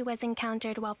 discrepancy was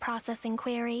encountered while processing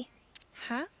query.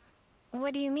 Huh?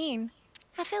 What do you mean?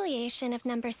 Affiliation of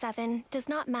number 7 does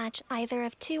not match either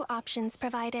of two options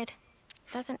provided.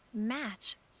 Doesn't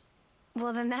match.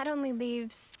 Well, then that only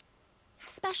leaves...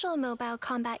 Special Mobile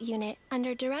Combat Unit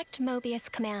under direct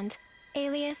Mobius command.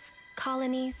 Alias,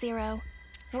 Colony 0.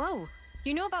 Whoa,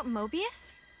 you know about Mobius?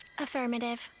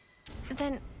 Affirmative.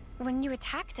 Then, when you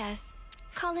attacked us...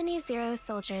 Colony 0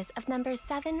 soldiers of numbers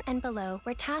 7 and below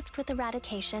were tasked with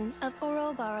eradication of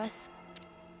Ouroboros.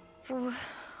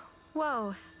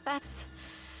 Whoa, that's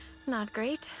not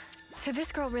great. So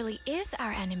this girl really is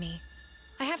our enemy.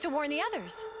 I have to warn the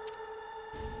others.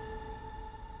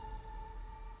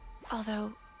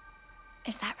 Although,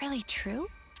 is that really true?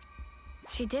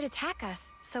 She did attack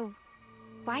us, so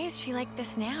why is she like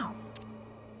this now?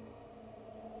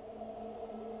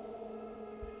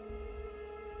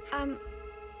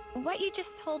 What you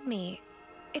just told me,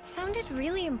 it sounded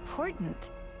really important.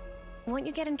 Won't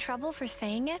you get in trouble for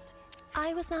saying it?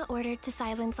 I was not ordered to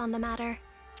silence on the matter.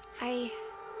 I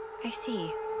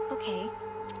see. Okay.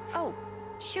 Oh,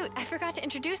 shoot, I forgot to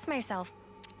introduce myself.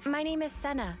 My name is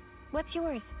Senna. What's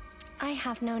yours? I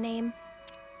have no name.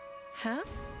 Huh?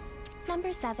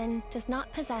 Number 7 does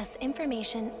not possess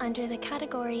information under the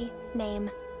category name.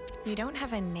 You don't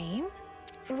have a name?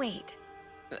 Wait,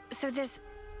 so this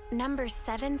number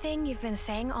 7 thing you've been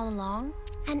saying all along?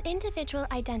 An individual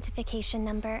identification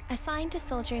number assigned to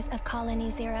soldiers of Colony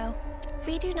 0.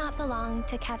 We do not belong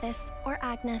to Kevis or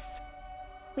Agnes.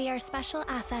 We are special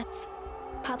assets.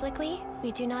 Publicly,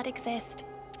 we do not exist.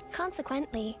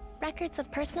 Consequently, records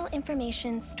of personal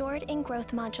information stored in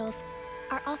growth modules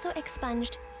are also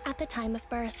expunged at the time of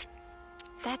birth.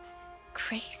 That's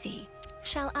crazy.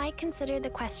 Shall I consider the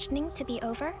questioning to be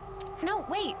over? No,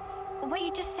 wait. What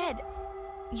you just said,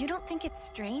 you don't think it's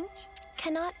strange?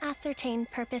 Cannot ascertain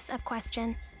purpose of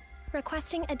question.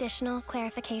 Requesting additional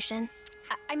clarification.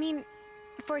 I mean,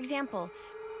 for example,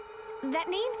 that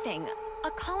name thing.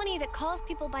 A colony that calls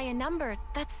people by a number,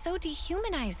 that's so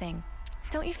dehumanizing.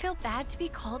 Don't you feel bad to be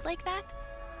called like that?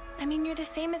 I mean, you're the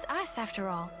same as us, after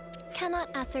all. Cannot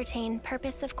ascertain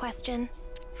purpose of question.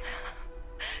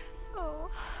 Oh.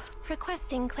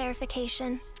 Requesting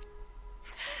clarification.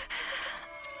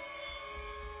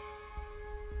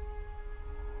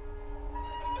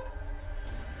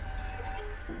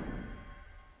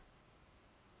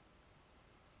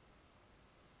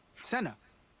 Senna.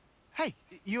 Hey,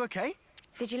 you okay?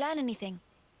 Did you learn anything?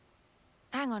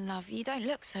 Hang on, love. You don't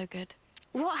look so good.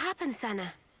 What happened,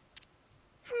 Senna?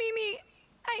 Mimi,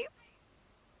 I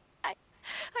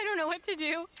don't know what to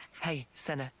do. Hey,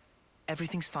 Senna.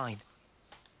 Everything's fine.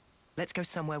 Let's go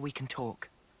somewhere we can talk.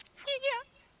 Yeah,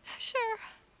 sure.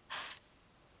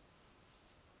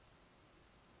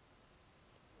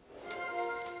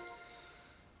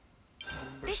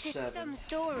 This is some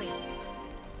story.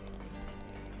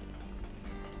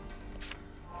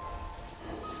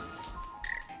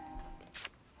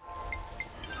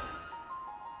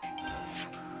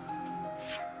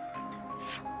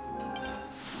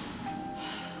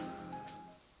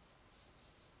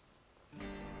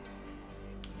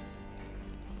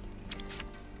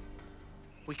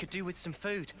 We could do with some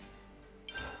food.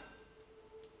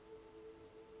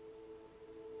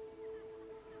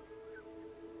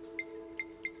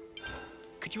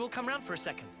 Could you all come round for a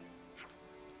second?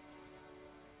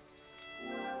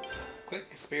 Quick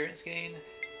experience gain.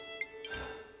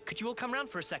 Could you all come round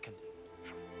for a second?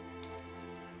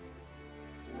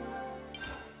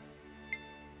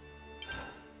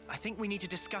 I think we need to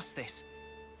discuss this.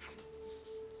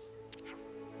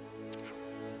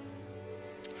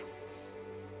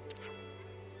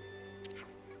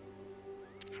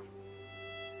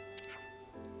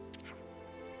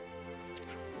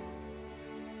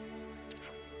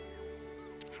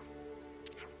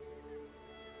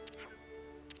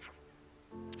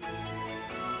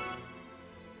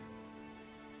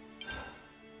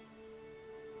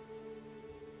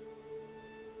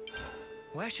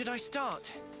 Where should I start?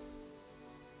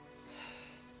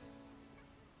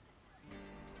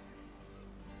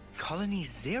 Colony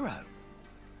 0?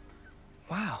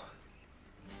 Wow.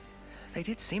 They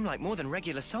did seem like more than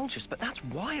regular soldiers, but that's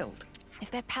wild.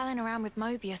 If they're palling around with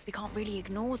Mobius, we can't really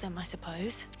ignore them, I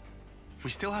suppose. We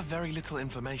still have very little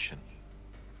information.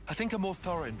 I think a more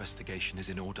thorough investigation is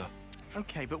in order.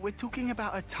 Okay, but we're talking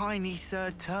about a tiny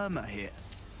third termer here.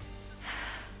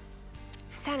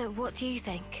 Senna, what do you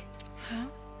think? Huh?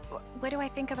 What do I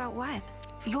think about what?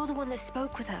 You're the one that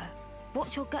spoke with her.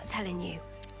 What's your gut telling you?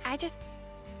 I just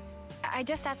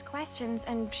asked questions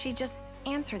and she just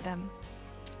answered them.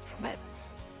 But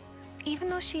even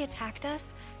though she attacked us,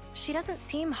 she doesn't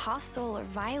seem hostile or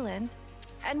violent.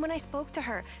 And when I spoke to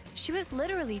her, she was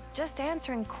literally just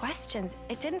answering questions.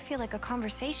 It didn't feel like a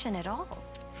conversation at all.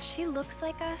 She looks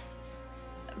like us,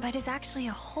 but is actually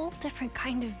a whole different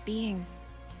kind of being.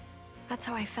 That's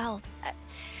how I felt.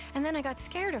 And then I got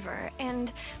scared of her,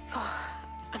 and... Oh,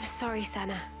 I'm sorry,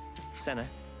 Senna. Senna,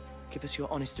 give us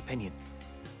your honest opinion.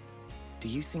 Do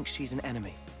you think she's an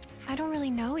enemy? I don't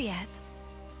really know yet.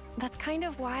 That's kind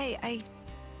of why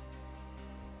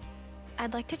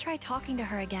I'd like to try talking to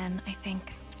her again, I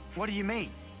think. What do you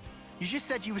mean? You just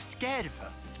said you were scared of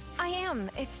her. I am,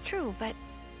 it's true, but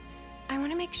I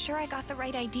want to make sure I got the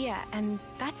right idea, and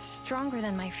that's stronger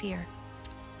than my fear.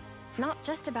 Not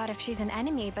just about if she's an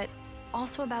enemy, but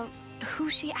also about who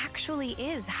she actually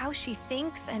is, how she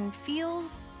thinks and feels.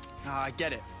 Ah, I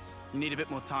get it. You need a bit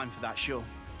more time for that, sure.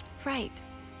 Right.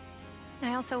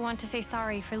 I also want to say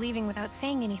sorry for leaving without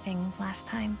saying anything last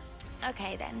time.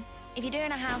 Okay, then. If you're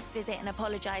doing a house visit and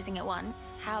apologizing at once,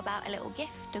 how about a little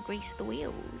gift to grease the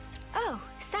wheels? Oh,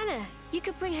 Senna, you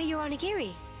could bring her your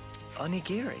onigiri.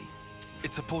 Onigiri?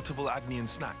 It's a portable Agnian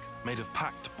snack made of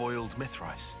packed boiled myth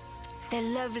rice. They're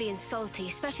lovely and salty,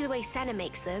 especially the way Senna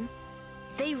makes them.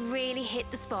 They really hit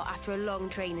the spot after a long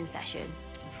training session.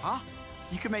 Huh?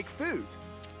 You can make food?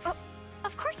 Oh,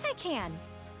 of course I can.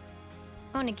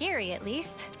 Onigiri, at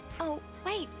least. Oh,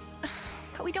 wait.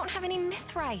 But we don't have any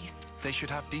myth rice. They should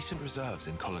have decent reserves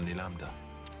in Colony Lambda.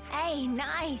 Hey,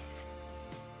 nice.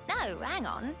 No, hang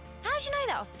on. How'd you know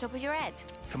that off the top of your head?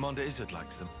 Commander Izzard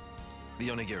likes them. The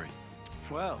onigiri.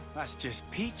 Well, that's just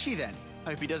peachy then.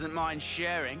 Hope he doesn't mind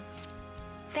sharing.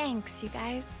 Thanks, you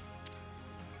guys.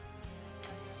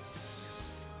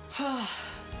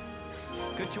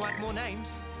 Good to add more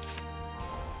names.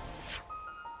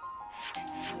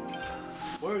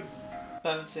 We're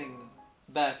bouncing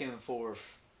back and forth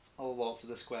a lot for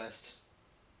this quest.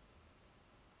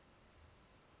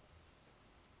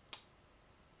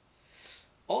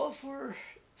 All for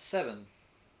 7.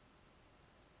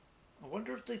 I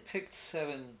wonder if they picked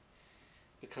 7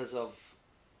 because of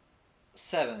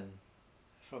 7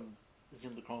 from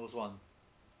Xenoblade Chronicles 1.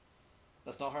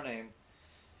 That's not her name,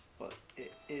 but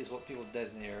it is what people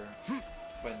designate her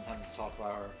when having to talk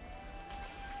about her.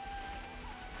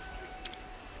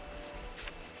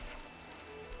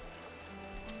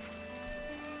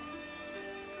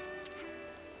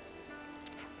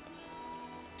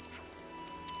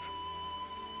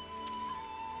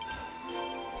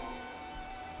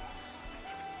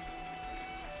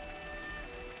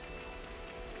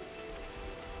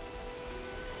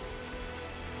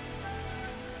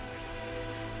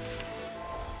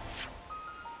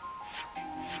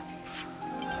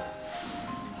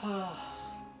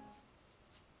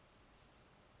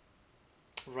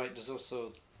 Right, there's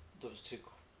also those 2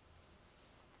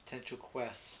 potential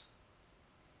quests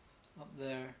up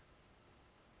there.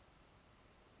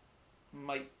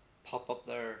 Might pop up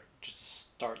there just to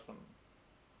start them.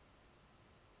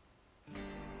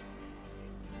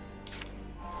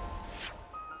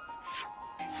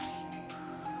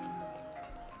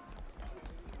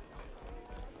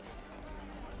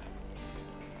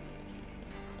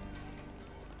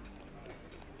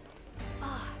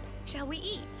 Shall we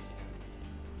eat?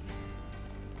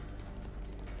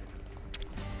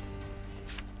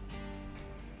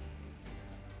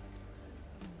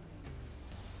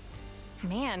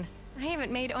 Man, I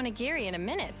haven't made onigiri in a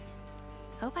minute.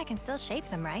 Hope I can still shape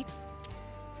them right.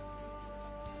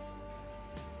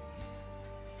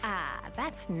 Ah,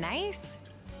 that's nice.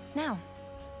 Now,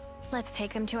 let's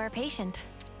take them to our patient.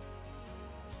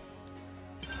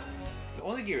 The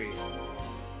onigiri.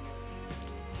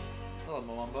 Hello,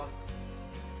 Moamba.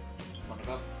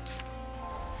 Monica.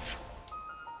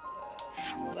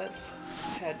 Let's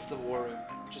head to the war room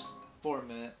just for a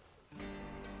minute.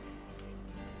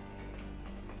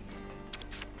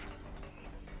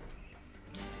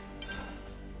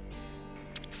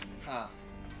 Ah.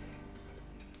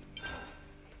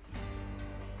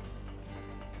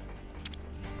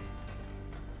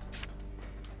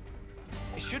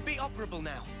 It should be operable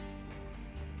now.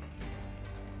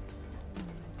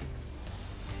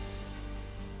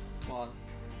 Come on.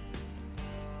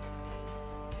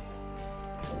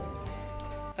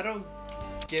 I don't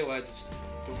get why I just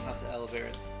don't have the elevator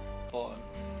at the bottom.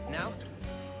 Now,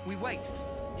 we wait.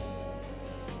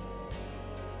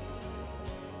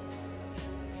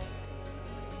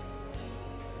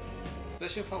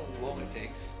 Especially with how long it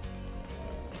takes.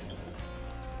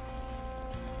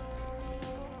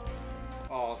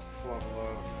 Oh, it's a floor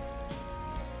below.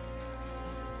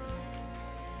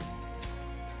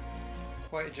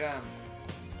 Quite a jam.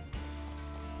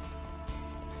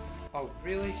 Oh,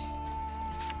 really?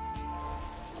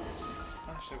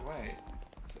 Actually, wait.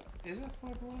 Is it a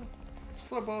floor below? It's a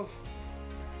floor above.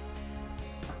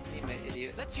 Me, my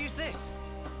idiot. Let's use this.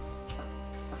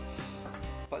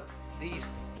 But these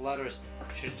ladders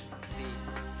should be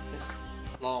this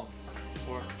long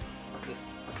or this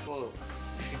slow.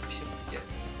 You should be able to get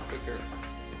quicker.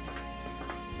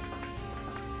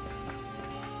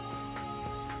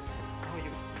 Oh,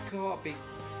 you gotta be.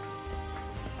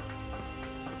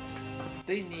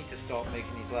 They need to stop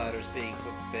making these ladders being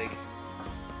so big.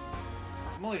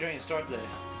 I'm only trying to start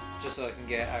this just so I can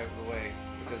get out of the way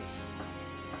because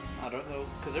I don't know,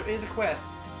 because there is a quest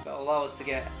that will allow us to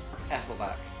get Ethel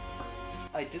back.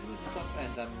 I did look this up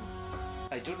and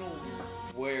I don't know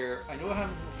where. I know it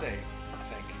happens in Say,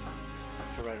 I think,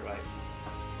 if I read it right.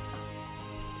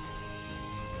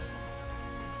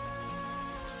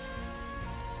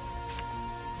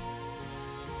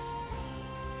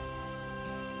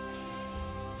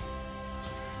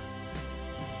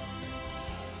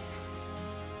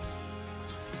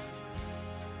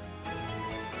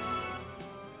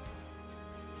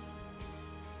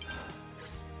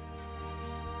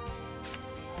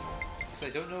 I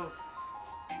don't know.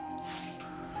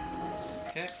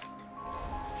 Okay.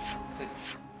 So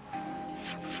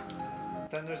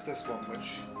then there's this one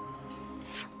which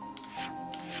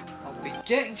I'll be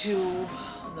getting to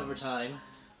another time.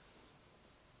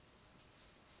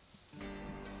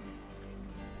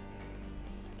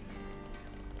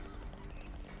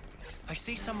 I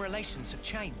see some relations have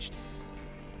changed.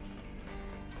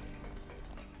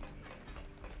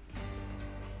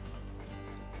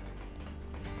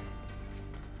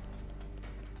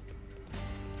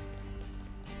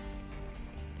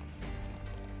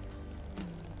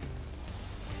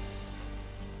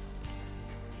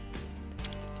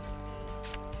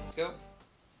 Let's go.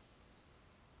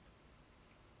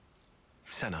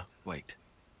 Senna, wait.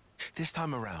 This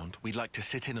time around, we'd like to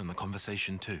sit in on the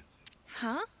conversation too.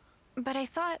 Huh? But I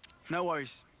thought... No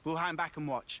worries. We'll hang back and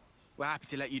watch. We're happy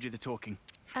to let you do the talking.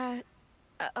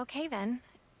 Okay then,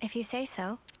 if you say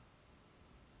so.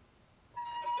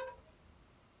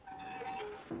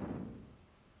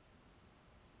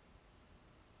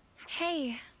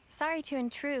 Hey, sorry to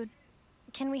intrude.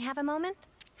 Can we have a moment?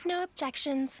 No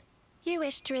objections. You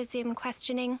wish to resume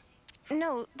questioning.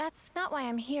 No, that's not why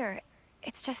I'm here.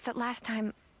 It's just that last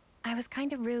time, I was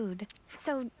kind of rude.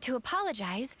 So, to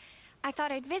apologize, I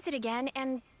thought I'd visit again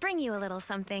and bring you a little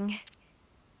something.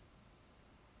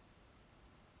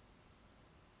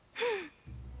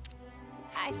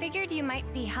 I figured you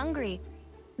might be hungry.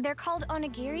 They're called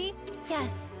onigiri?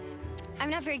 Yes.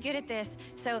 I'm not very good at this,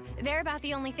 so they're about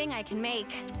the only thing I can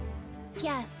make.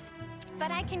 Yes. But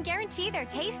I can guarantee they're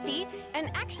tasty, and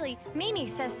actually, Mimi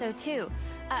says so too.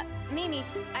 I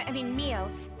mean Mio,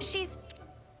 she's...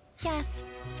 Yes.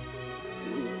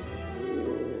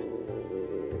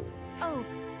 Oh,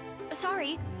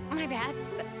 sorry, my bad.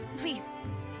 Please,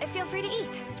 feel free to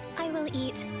eat. I will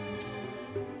eat.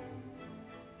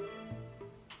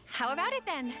 How about it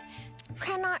then?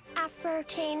 Cannot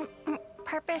ascertain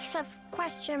purpose of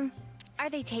question. Are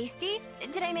they tasty?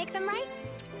 Did I make them right?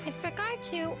 With regard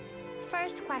to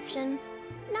first question,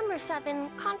 number 7,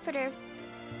 comforter,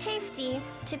 tasty,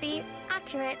 to be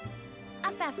accurate,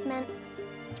 assessment.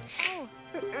 Oh,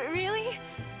 really?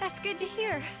 That's good to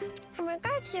hear. In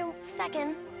regard to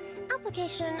second,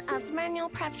 application of manual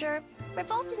pressure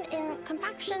resulting in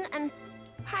compaction and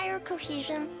prior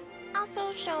cohesion,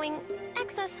 also showing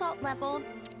excess salt level.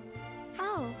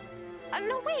 Oh.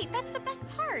 No, wait, that's the best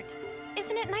part.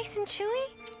 Isn't it nice and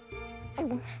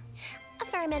chewy?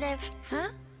 Affirmative. Huh?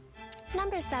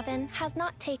 Number 7 has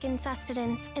not taken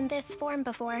sustenance in this form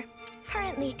before,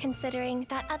 currently considering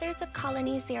that others of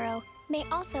Colony 0 may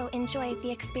also enjoy the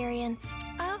experience.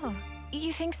 Oh,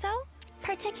 you think so?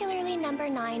 Particularly number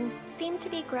 9 seemed to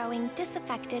be growing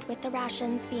disaffected with the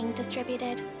rations being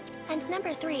distributed. And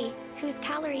number 3, whose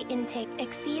calorie intake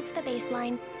exceeds the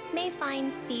baseline, may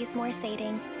find these more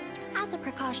sating. As a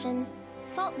precaution,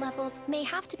 salt levels may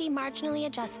have to be marginally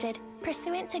adjusted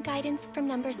pursuant to guidance from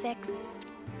number 6.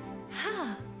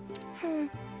 Huh.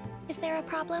 Is there a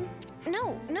problem?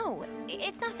 No,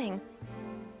 it's nothing.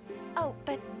 Oh,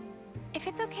 but if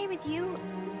it's okay with you,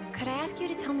 could I ask you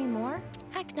to tell me more?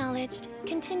 Acknowledged.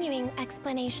 Continuing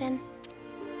explanation.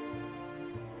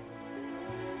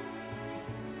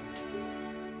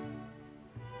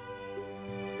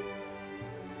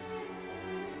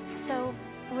 So,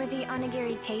 were the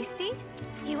onigiri tasty?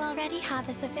 You already have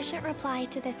a sufficient reply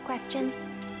to this question.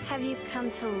 Have you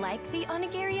come to like the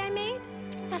onigiri I made?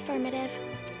 Affirmative.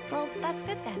 Well, that's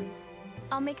good then.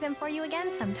 I'll make them for you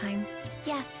again sometime.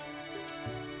 Yes.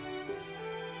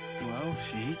 Well,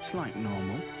 she eats like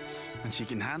normal, and she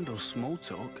can handle small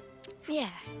talk. Yeah,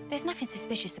 there's nothing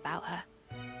suspicious about her.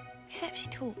 Except she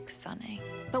talks funny.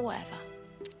 But whatever.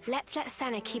 Let's let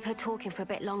Senna keep her talking for a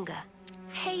bit longer.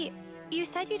 Hey, you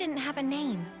said you didn't have a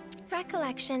name.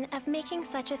 Recollection of making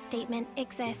such a statement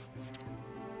exists.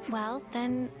 Well,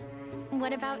 then,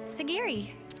 what about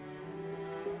Sagiri?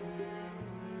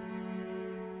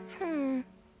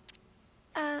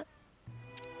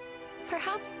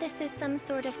 Perhaps this is some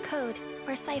sort of code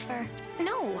or cipher.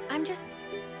 No,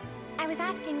 I was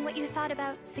asking what you thought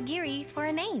about Sagiri for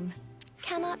a name.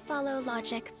 Cannot follow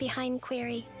logic behind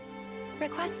query.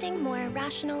 Requesting more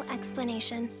rational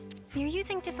explanation. You're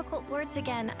using difficult words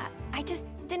again. I just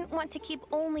didn't want to keep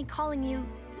only calling you,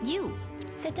 you.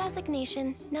 The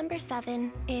designation, number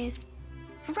 7, is...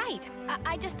 Right,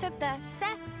 I just took the se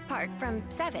part from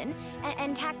 7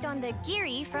 and tacked on the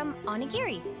giri from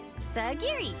onigiri.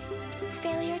 Sagiri.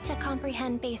 Failure to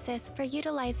comprehend basis for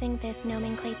utilizing this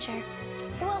nomenclature.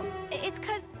 Well, it's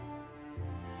 'cause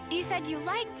you said you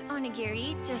liked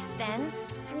onigiri just then.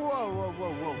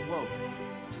 Whoa.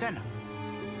 Senna,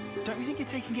 don't you think you're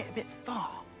taking it a bit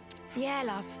far? Yeah,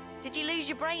 love. Did you lose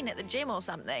your brain at the gym or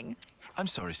something? I'm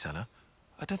sorry, Senna.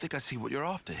 I don't think I see what you're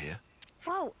after here.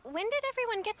 Whoa, when did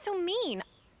everyone get so mean?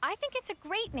 I think it's a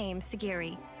great name,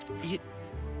 Sagiri.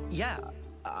 Yeah,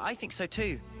 I think so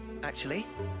too, actually.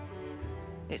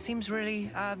 It seems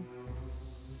really,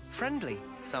 friendly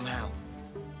somehow.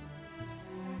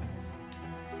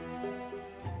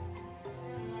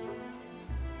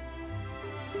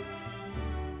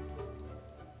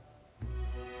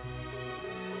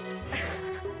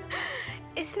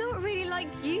 It's not really like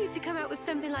you to come out with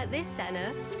something like this,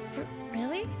 Senna.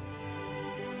 Really?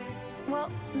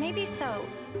 Well, maybe so.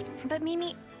 But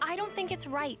Mimi, I don't think it's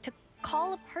right to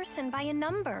call a person by a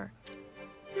number.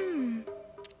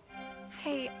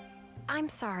 Hey, I'm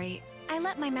sorry. I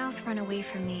let my mouth run away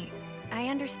from me. I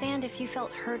understand if you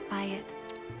felt hurt by it.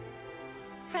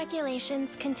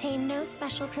 Regulations contain no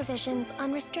special provisions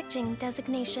on restricting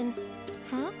designation.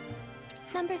 Huh?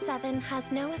 Number 7 has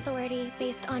no authority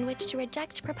based on which to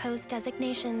reject proposed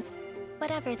designations,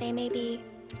 whatever they may be.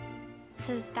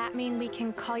 Does that mean we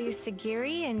can call you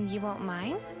Sagiri and you won't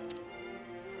mind?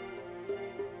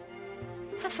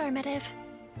 Affirmative.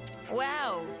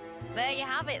 Well, there you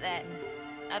have it then.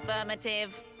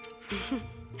 Affirmative.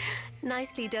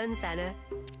 Nicely done, Senna.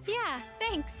 Yeah,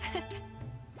 thanks.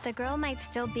 The girl might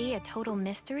still be a total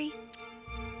mystery,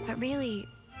 but really,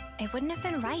 it wouldn't have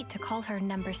been right to call her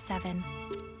number 7.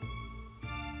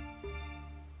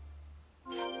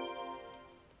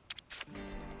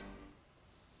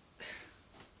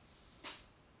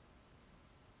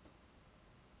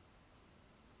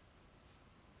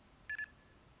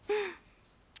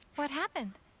 What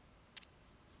happened?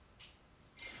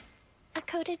 A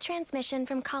coded transmission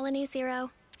from Colony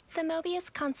 0. The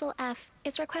Mobius Consul F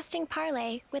is requesting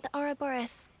parley with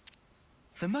Ouroboros.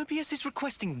 The Mobius is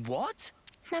requesting what?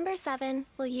 Number 7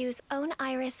 will use Own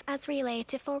Iris as relay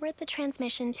to forward the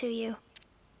transmission to you.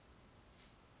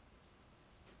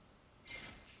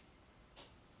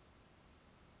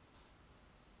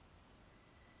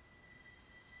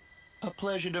 A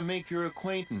pleasure to make your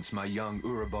acquaintance, my young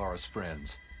Ouroboros friends.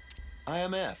 I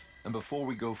am F, and before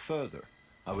we go further,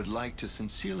 I would like to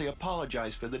sincerely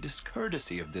apologize for the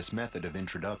discourtesy of this method of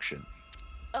introduction.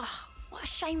 Ugh, what a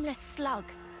shameless slug.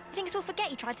 He thinks we'll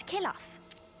forget he tried to kill us.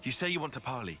 You say you want to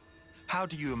parley. How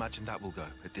do you imagine that will go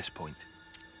at this point?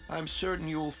 I'm certain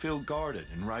you will feel guarded,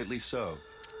 and rightly so.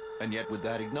 And yet with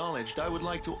that acknowledged, I would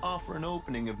like to offer an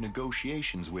opening of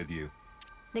negotiations with you.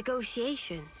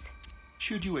 Negotiations?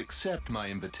 Should you accept my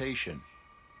invitation,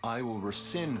 I will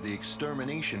rescind the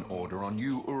extermination order on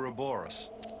you Ouroboros.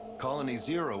 Colony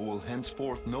 0 will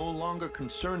henceforth no longer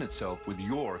concern itself with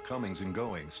your comings and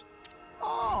goings.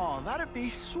 Oh, that'd be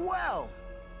swell!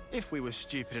 If we were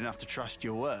stupid enough to trust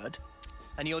your word.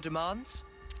 And your demands?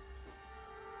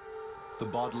 The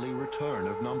bodily return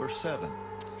of number 7.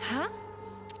 Huh?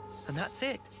 And that's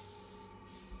it?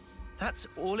 That's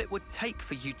all it would take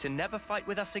for you to never fight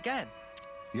with us again?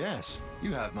 Yes,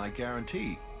 you have my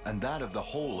guarantee, and that of the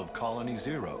whole of Colony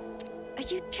 0. Are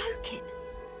you joking?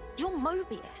 You're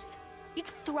Mobius. You'd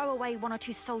throw away 1 or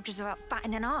 2 soldiers without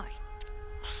batting an eye.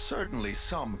 Certainly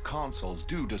some consuls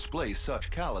do display such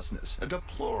callousness, a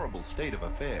deplorable state of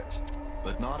affairs.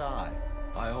 But not I.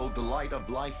 I hold the light of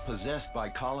life possessed by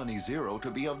Colony 0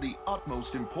 to be of the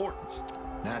utmost importance.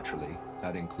 Naturally,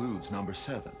 that includes number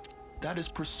 7. That is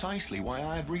precisely why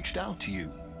I have reached out to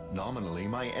you, nominally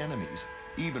my enemies,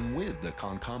 even with the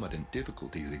concomitant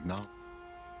difficulties acknowledged.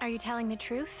 Are you telling the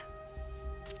truth?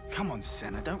 Come on,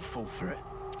 Senna, don't fall for it.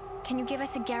 Can you give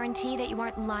us a guarantee that you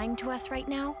aren't lying to us right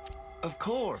now? Of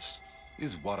course.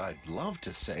 is what I'd love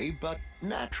to say, but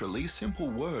naturally, simple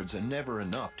words are never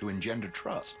enough to engender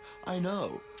trust. I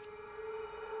know.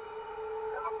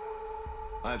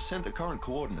 I've sent the current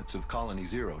coordinates of Colony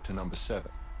Zero to number 7.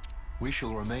 We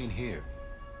shall remain here.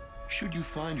 Should you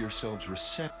find yourselves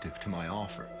receptive to my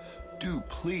offer, do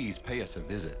please pay us a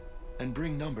visit and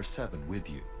bring number 7 with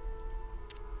you.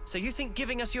 So you think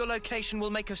giving us your location will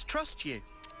make us trust you?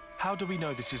 How do we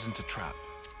know this isn't a trap?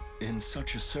 In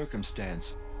such a circumstance,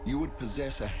 you would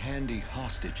possess a handy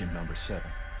hostage in number 7.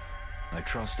 I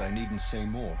trust I needn't say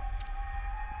more.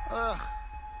 Ugh.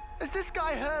 Has this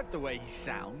guy heard the way he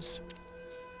sounds?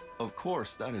 Of course,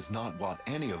 that is not what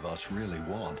any of us really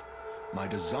want. My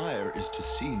desire is to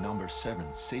see number 7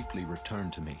 safely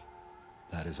returned to me.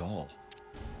 That is all.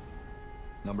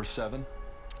 Number 7?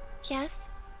 Yes?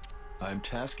 I'm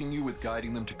tasking you with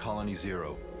guiding them to Colony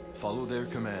Zero. Follow their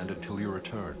command until your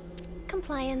return.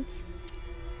 Compliance.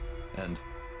 And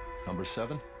number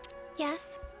 7? Yes?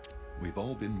 We've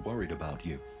all been worried about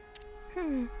you.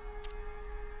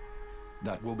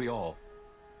 That will be all.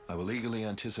 I will eagerly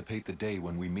anticipate the day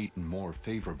when we meet in more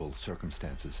favorable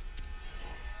circumstances.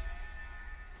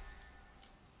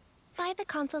 By the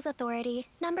Consul's authority,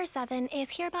 number 7 is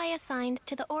hereby assigned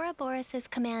to the Ouroboros'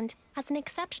 command as an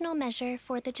exceptional measure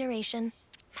for the duration.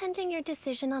 Pending your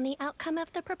decision on the outcome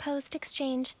of the proposed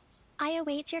exchange, I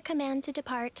await your command to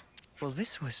depart. Well,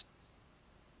 this was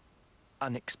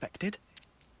unexpected.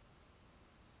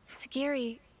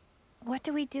 Sagiri, what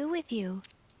do we do with you?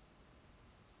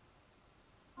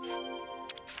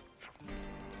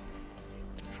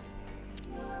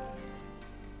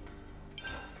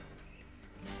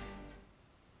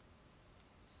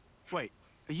 Wait,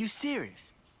 are you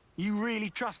serious? You really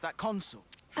trust that Consul?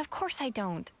 Of course I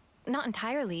don't. Not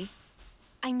entirely.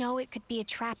 I know it could be a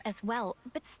trap as well,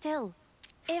 but still.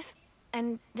 If,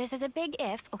 and this is a big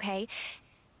if, okay?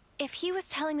 If he was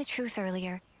telling the truth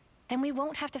earlier, then we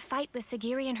won't have to fight with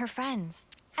Sagiri and her friends.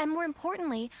 And more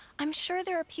importantly, I'm sure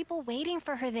there are people waiting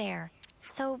for her there.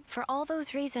 So, for all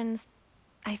those reasons,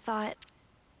 I thought...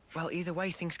 Well, either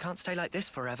way, things can't stay like this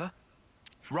forever.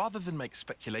 Rather than make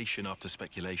speculation after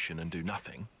speculation and do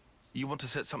nothing, you want to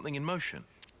set something in motion.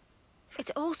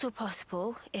 It's also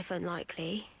possible, if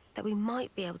unlikely, that we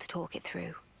might be able to talk it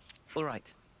through. All right.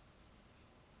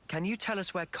 Can you tell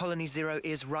us where Colony Zero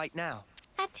is right now?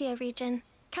 Etia region,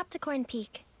 Capricorn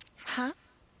Peak. Huh?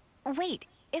 Wait,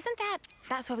 isn't that...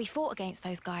 That's where we fought against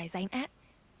those guys, ain't it?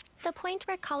 The point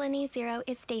where Colony Zero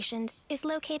is stationed is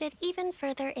located even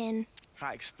further in.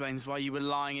 That explains why you were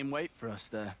lying in wait for us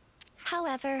there.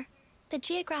 However, the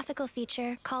geographical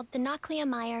feature called the Noclia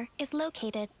Mire is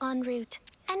located en route.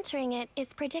 Entering it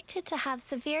is predicted to have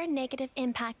severe negative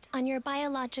impact on your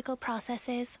biological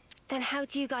processes. Then how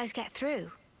do you guys get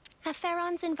through? A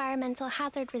Pharaon's environmental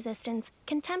hazard resistance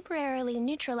can temporarily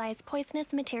neutralize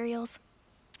poisonous materials.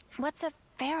 What's a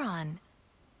Pharaon?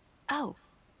 Oh,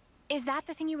 is that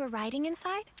the thing you were riding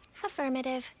inside?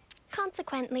 Affirmative.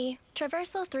 Consequently,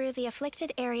 traversal through the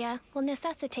afflicted area will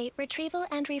necessitate retrieval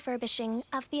and refurbishing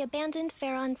of the abandoned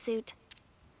Pharaon suit.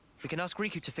 We can ask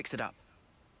Riku to fix it up.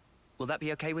 Will that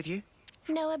be okay with you?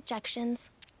 No objections.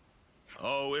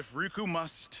 Oh, if Riku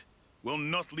must, we'll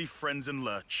not leave friends in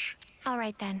lurch. All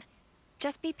right then.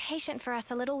 Just be patient for us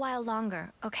a little while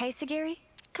longer, okay, Sagiri?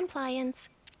 Compliance.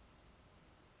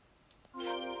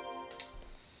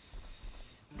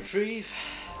 Retrieve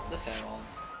the Pharaon.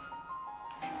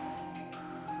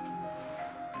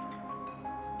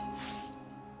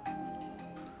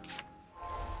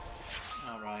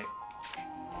 Alright.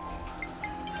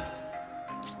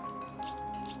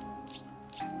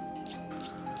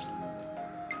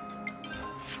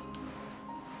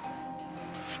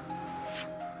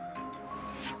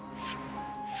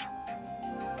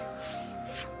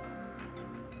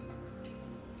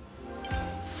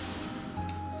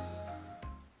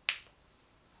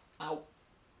 Ow.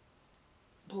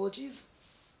 Apologies.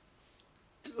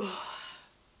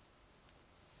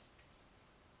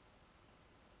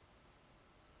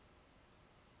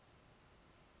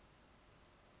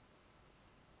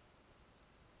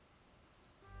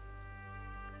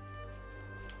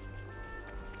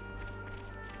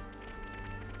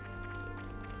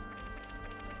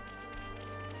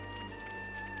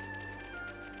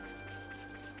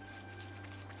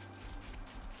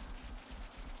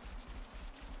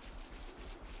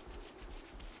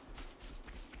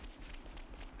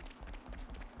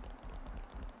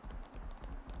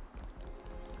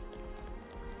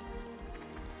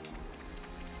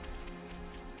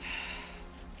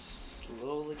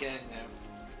 Slowly getting there.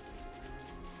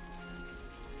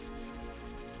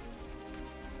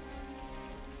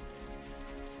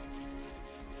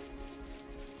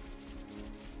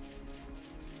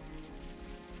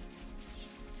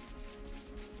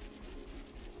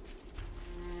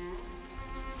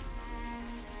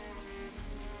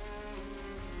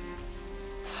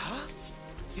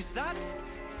 that...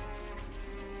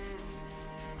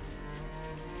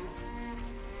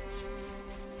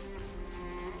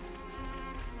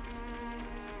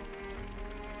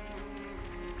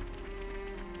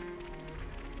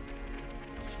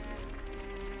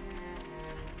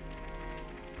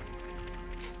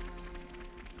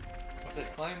 With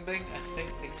the climbing, I think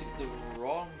they took the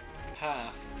wrong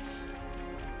paths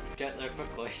to get there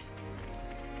quickly.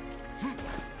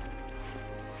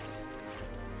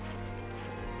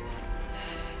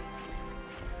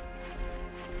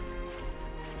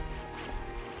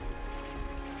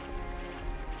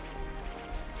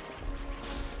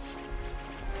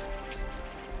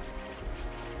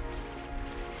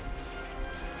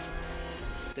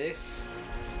 This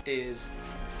is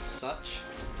such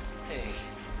a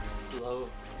slow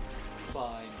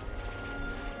climb.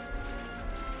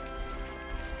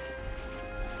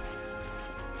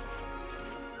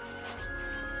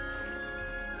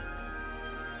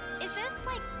 Is this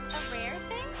like a rare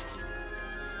thing?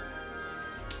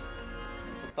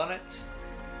 It's a bonnet.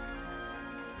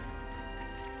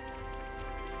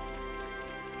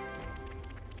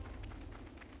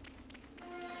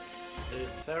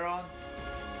 There's the Pharaon.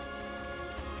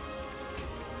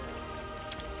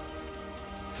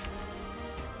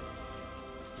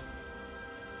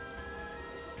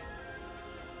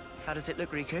 How does it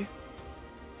look, Riku?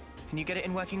 Can you get it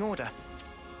in working order?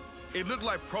 It looked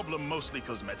like problem mostly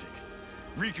cosmetic.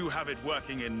 Riku have it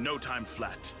working in no time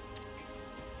flat.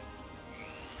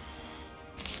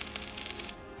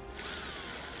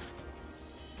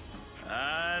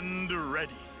 And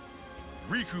ready.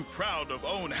 Riku proud of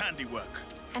own handiwork.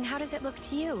 And how does it look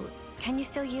to you? Can you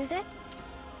still use it?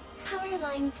 Power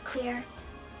lines clear.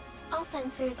 All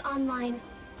sensors online.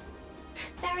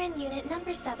 Theron unit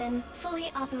number 7,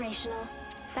 fully operational.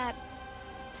 That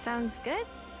sounds good.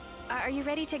 Are you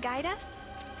ready to guide us?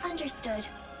 Understood.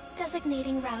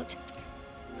 Designating route.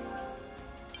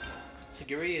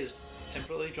 Sagiri has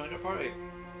temporarily joined our party.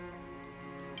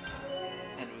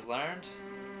 And we've learned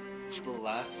the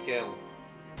last skill.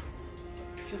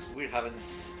 It feels weird having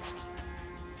this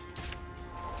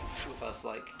with us,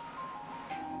 like...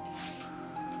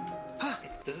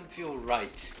 It doesn't feel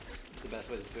right, is the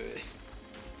best way to put it.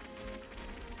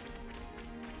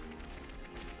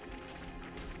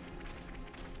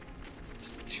 It's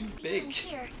just too big.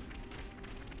 Here.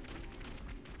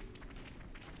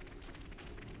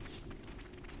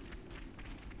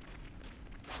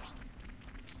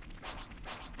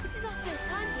 This is our first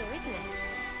time here, isn't it?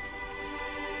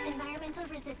 Environmental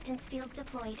resistance field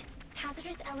deployed.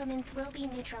 Hazardous elements will be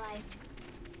neutralized.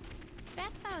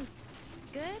 That sounds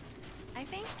good, I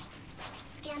think.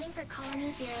 Scanning for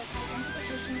Colony Zero's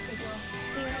identification signal.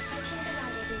 We are approaching the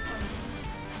rendezvous point.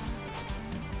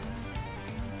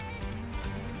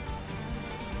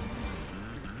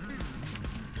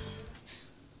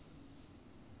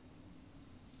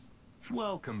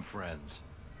 Welcome, friends.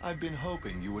 I've been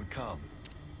hoping you would come.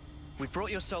 We've brought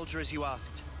your soldier as you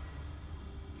asked.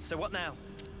 So what now?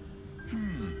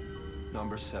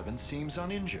 Number 7 seems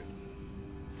uninjured.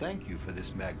 Thank you for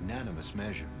this magnanimous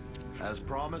measure. As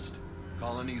promised,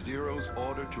 Colony Zero's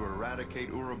order to eradicate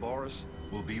Ouroboros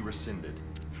will be rescinded.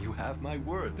 You have my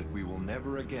word that we will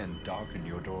never again darken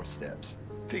your doorsteps,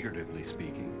 figuratively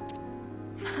speaking.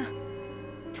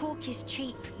 Talk is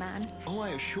cheap, man. Oh, I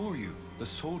assure you, the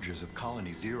soldiers of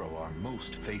Colony Zero are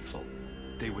most faithful.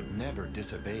 They would never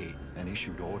disobey an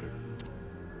issued order.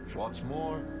 What's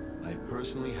more, I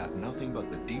personally have nothing but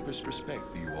the deepest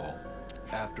respect for you all.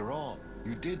 After all,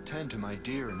 you did tend to my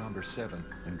dear number 7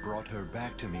 and brought her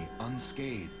back to me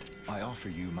unscathed. I offer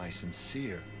you my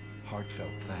sincere,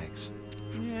 heartfelt thanks.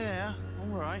 Yeah,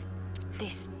 all right.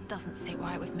 This doesn't sit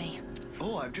right with me.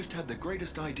 Oh, I've just had the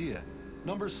greatest idea.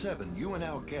 Number 7, you and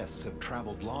our guests have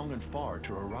traveled long and far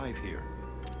to arrive here.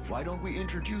 Why don't we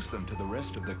introduce them to the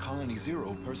rest of the Colony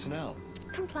Zero personnel?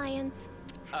 Compliance.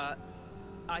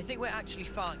 I think we're actually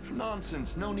fine. Nonsense,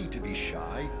 no need to be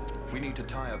shy. We need to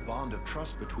tie a bond of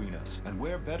trust between us, and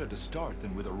where better to start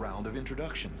than with a round of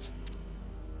introductions?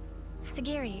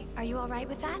 Sagiri, are you alright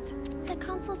with that? The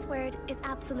Consul's word is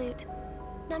absolute.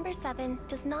 Number 7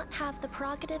 does not have the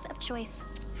prerogative of choice.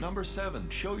 Number 7,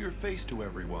 show your face to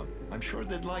everyone. I'm sure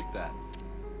they'd like that.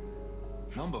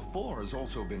 Number 4 has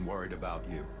also been worried about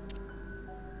you.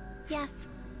 Yes.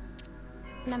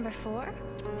 Number 4?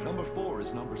 Number 4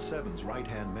 is number 7's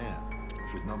right-hand man.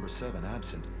 With number 7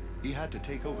 absent, he had to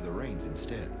take over the reins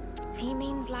instead. He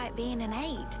means like being an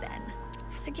aide, then?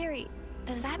 Sagiri,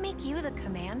 does that make you the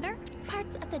commander?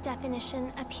 Parts of the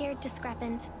definition appeared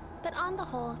discrepant. But on the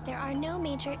whole, there are no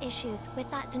major issues with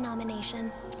that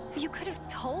denomination. You could have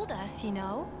told us, you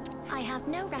know? I have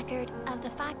no record of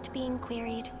the fact being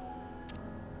queried.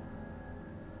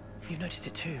 You've noticed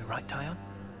it too, right, Tyon?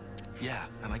 Yeah,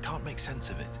 and I can't make sense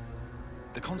of it.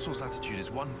 The consul's attitude is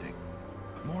one thing,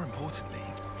 but more importantly...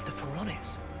 The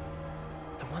Pharaonis.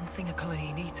 The one thing a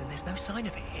colony needs, and there's no sign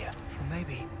of it here. Or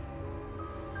maybe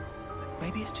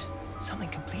it's just something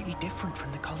completely different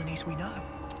from the colonies we know.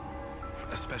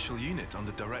 A special unit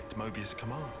under direct Mobius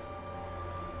command.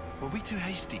 Were we too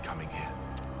hasty coming here?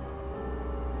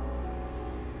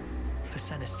 For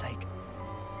Senna's sake,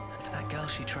 and for that girl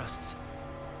she trusts.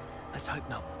 Let's hope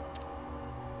not.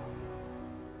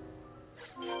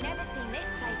 Never seen this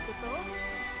place before.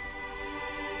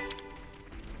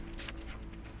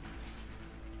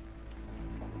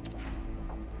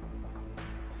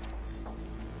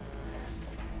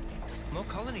 More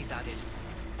colonies added.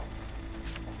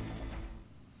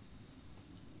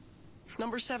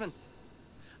 Number 7.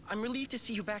 I'm relieved to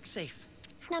see you back safe.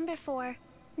 Number 4.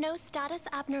 No status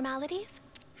abnormalities?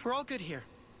 We're all good here.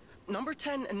 Number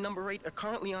 10 and number 8 are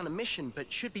currently on a mission,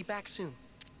 but should be back soon.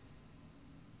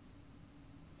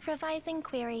 Revising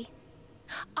query.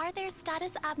 Are there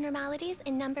status abnormalities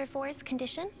in number 4's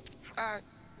condition?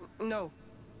 No.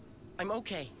 I'm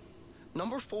okay.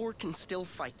 Number 4 can still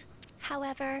fight.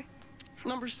 However...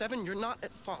 Number 7, you're not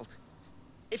at fault.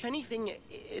 If anything,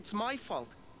 it's my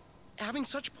fault. Having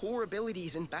such poor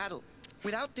abilities in battle,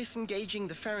 without disengaging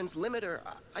the Farron's limiter,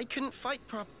 I couldn't fight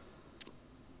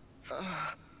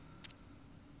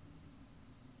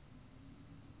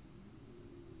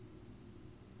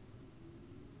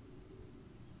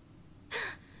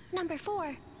Number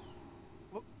 4.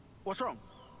 What's wrong?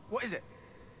 What is it?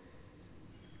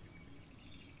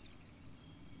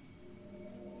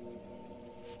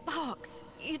 Sparks,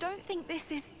 you don't think this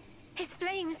is... His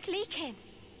flame's leaking?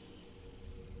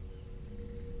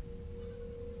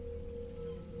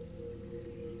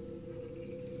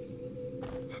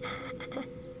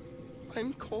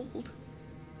 I'm cold.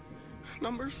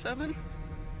 Number 7?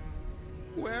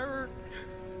 Where...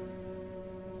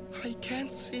 I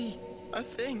can't see a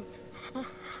thing.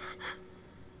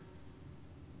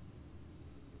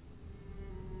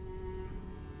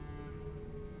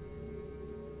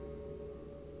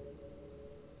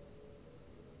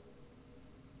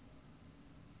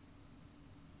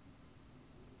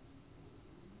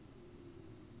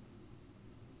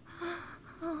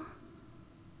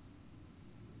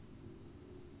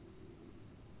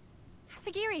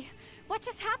 Sagiri, what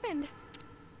just happened?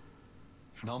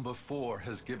 Number 4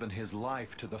 has given his life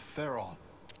to the Pharaon.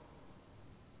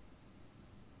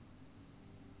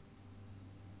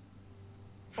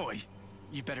 Oi,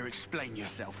 you better explain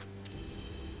yourself.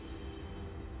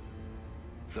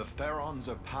 The Pharaons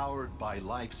are powered by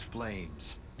life's flames.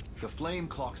 The flame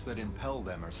clocks that impel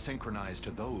them are synchronized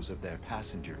to those of their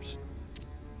passengers.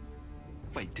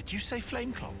 Wait, did you say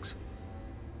flame clocks?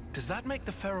 Does that make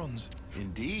the Pharaons...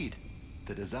 Indeed.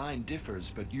 The design differs,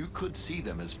 but you could see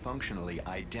them as functionally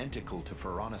identical to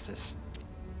Pharaonesis.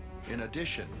 In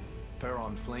addition,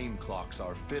 Pharaon flame clocks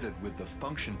are fitted with the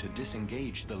function to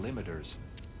disengage the limiters.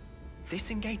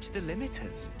 Disengage the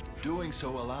limiters? Doing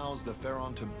so allows the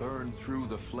Pharaon to burn through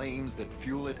the flames that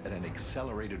fuel it at an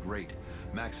accelerated rate,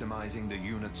 maximizing the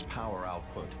unit's power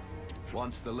output.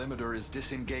 Once the limiter is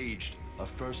disengaged, a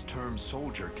first-term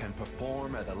soldier can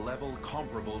perform at a level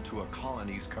comparable to a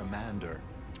colony's commander.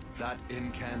 That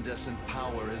incandescent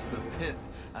power is the pith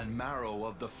and marrow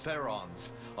of the Pharaons,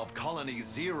 of Colony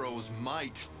Zero's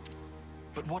might.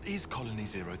 But what is Colony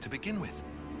Zero to begin with?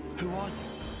 Who are you?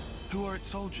 Who are its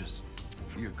soldiers?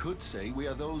 You could say we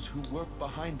are those who work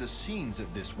behind the scenes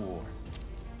of this war.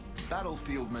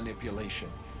 Battlefield manipulation,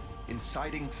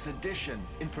 inciting sedition,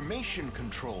 information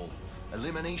control,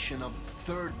 elimination of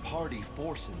third-party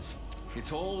forces.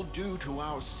 It's all due to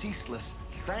our ceaseless,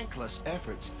 thankless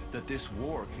efforts that this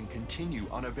war can continue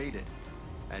unabated,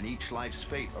 and each life's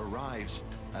fate arrives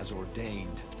as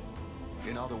ordained.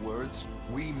 In other words,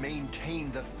 we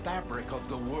maintain the fabric of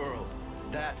the world.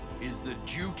 That is the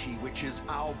duty which is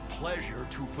our pleasure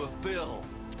to fulfill.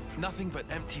 Nothing but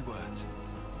empty words.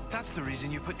 That's the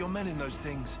reason you put your men in those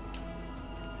things.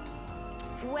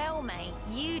 Well, mate,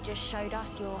 you just showed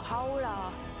us your whole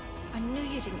ass. I knew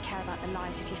you didn't care about the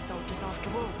lives of your soldiers after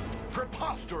all.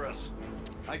 Preposterous!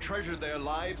 I treasure their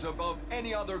lives above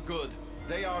any other good.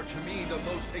 They are to me the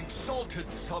most exalted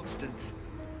substance.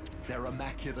 Their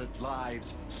immaculate lives,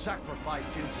 sacrificed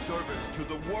in service to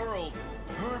the world,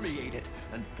 permeate it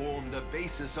and form the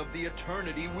basis of the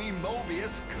eternity we Mobius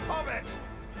covet!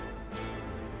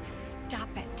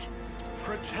 Stop it.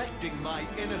 Protecting my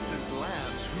innocent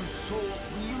lambs whose souls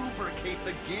navigate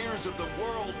the gears of the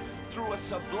world through a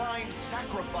sublime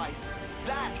sacrifice.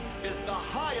 That is the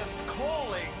highest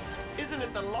calling. Isn't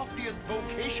it the loftiest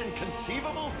vocation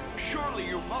conceivable? Surely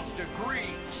you must agree.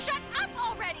 Shut up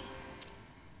already!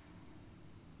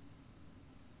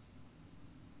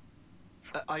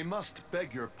 I must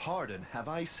beg your pardon. Have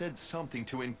I said something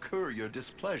to incur your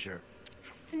displeasure?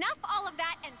 Snuff all of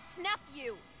that and snuff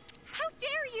you! How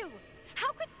dare you!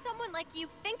 How could someone like you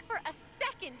think for a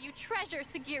second you treasure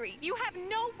Sagiri? You have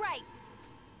no right!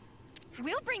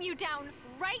 We'll bring you down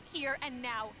right here and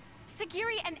now.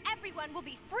 Sagiri and everyone will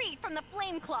be free from the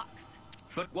flame clocks.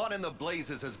 But what in the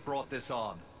blazes has brought this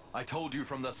on? I told you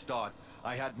from the start,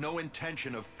 I had no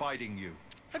intention of fighting you.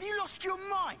 Have you lost your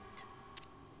mind?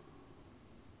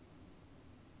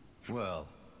 Well,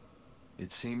 it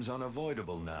seems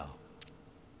unavoidable now.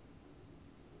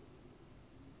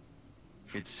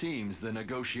 It seems the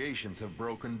negotiations have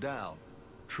broken down.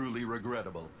 Truly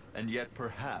regrettable, and yet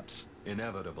perhaps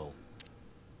inevitable.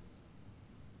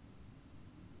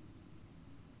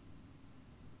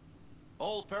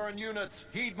 All Farron units,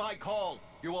 heed my call.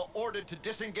 You are ordered to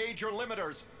disengage your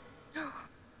limiters.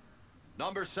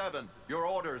 Number 7, your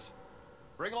orders.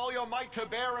 Bring all your might to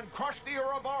bear and crush the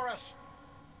Ouroboros.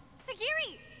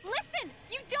 Sagiri, listen!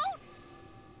 You don't...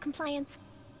 Compliance.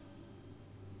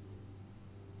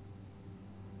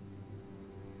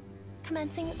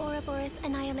 Commencing Ouroboros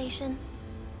annihilation.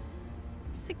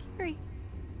 Sagiri.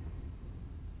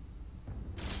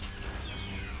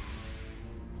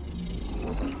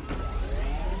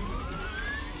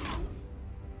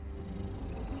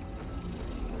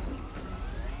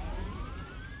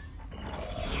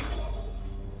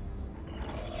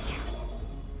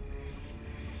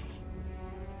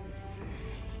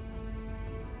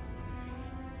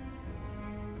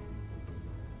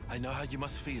 I know how you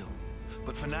must feel,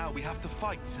 but for now we have to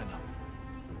fight, Senna.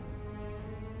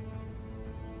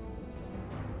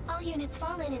 All units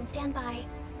fall in and stand by.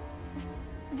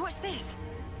 What's this?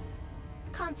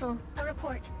 Consul, a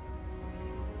report.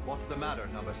 What's the matter,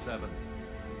 number 7?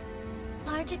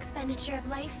 Large expenditure of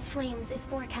life's flames is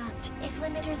forecast if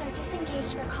limiters are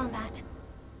disengaged for combat.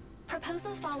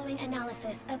 Proposal following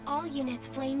analysis of all units'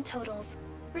 flame totals.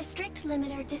 Restrict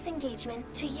limiter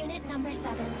disengagement to unit number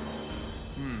 7.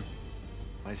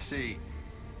 I see.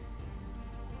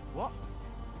 What?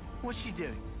 What's she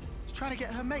doing? She's trying to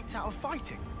get her mates out of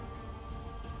fighting.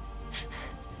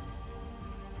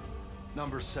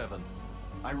 Number 7,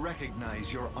 I recognize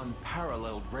your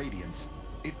unparalleled radiance.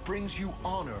 It brings you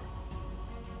honor.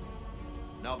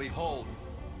 Now behold,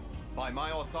 by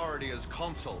my authority as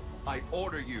consul, I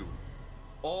order you,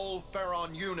 all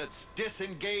Farron units,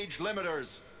 disengage limiters.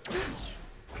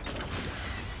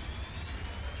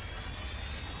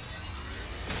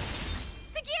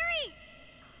 Sagiri!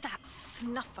 That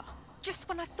snuffer. Just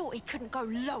when I thought he couldn't go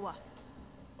lower.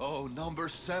 Oh,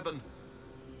 number 7.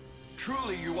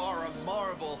 Truly you are a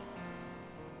marvel.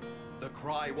 The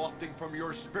cry wafting from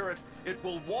your spirit, it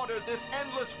will water this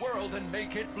endless world and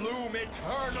make it bloom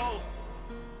eternal.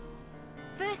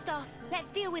 First off, let's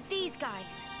deal with these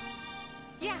guys.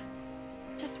 Yeah.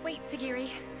 Just wait, Sagiri.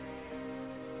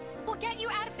 We'll get you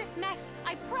out of this mess,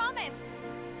 I promise!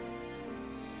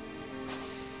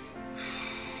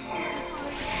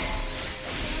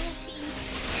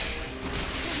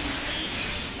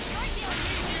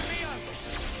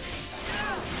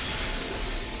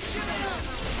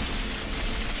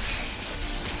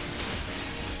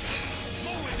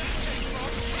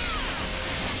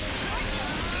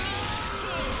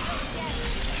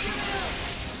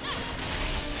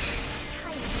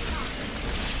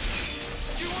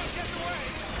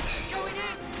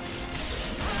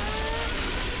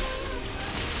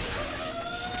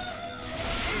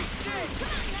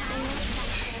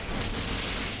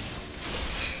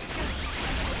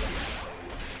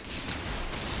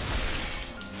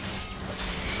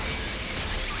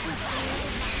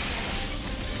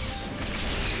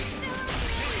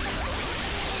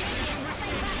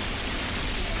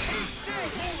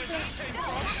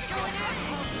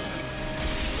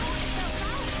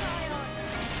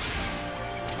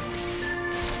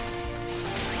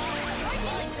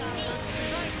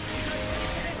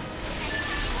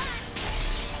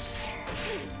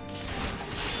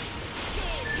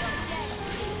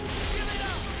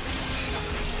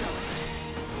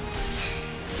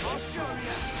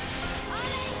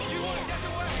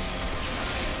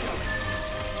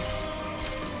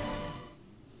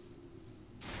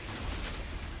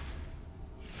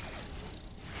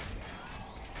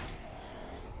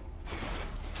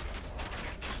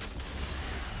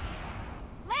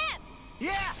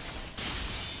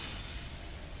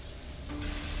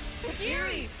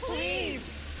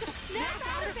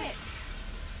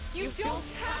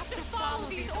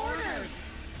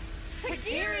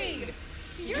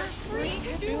 You're free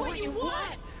to do what you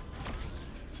want!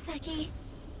 Seki,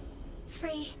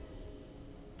 free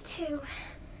to...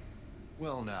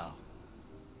 Well now.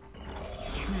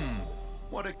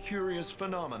 What a curious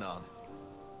phenomenon.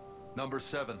 Number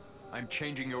 7, I'm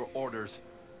changing your orders.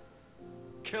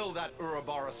 Kill that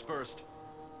Ouroboros first.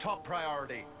 Top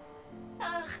priority.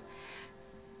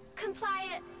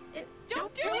 Comply it.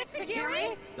 Don't do it,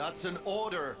 Sagiri! That's an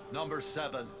order, Number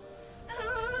 7.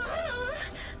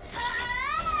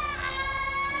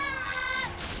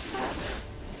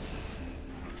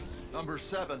 Number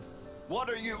 7, what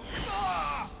are you...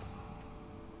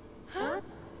 Huh?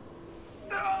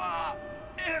 Number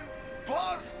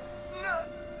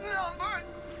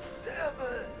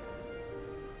 7.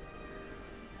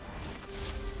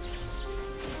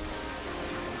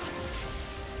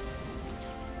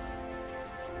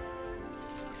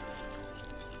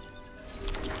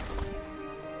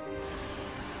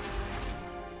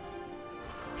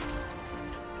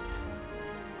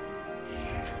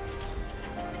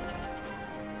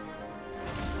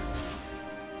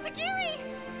 Sagiri!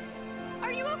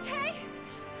 Are you okay?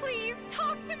 Please,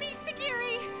 talk to me,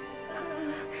 Sagiri!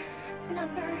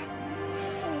 Number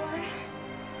 4.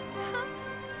 Huh?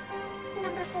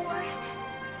 Number 4.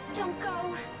 Don't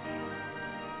go.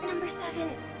 Number 7.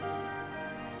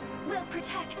 Will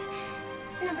protect.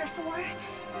 Number 4.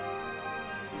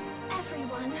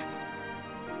 Everyone.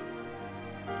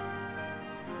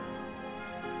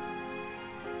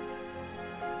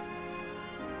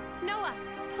 Noah,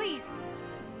 please.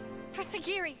 For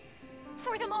Sagiri.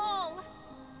 For them all.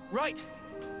 Right.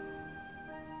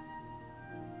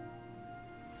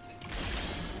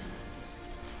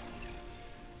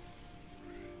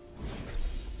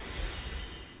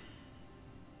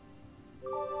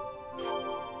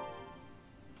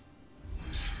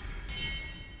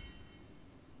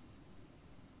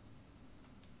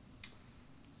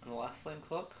 And the last flame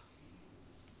clock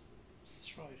is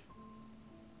destroyed.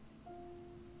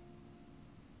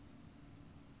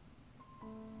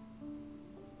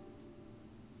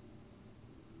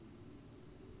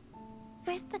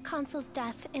 With the Consul's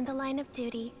death in the line of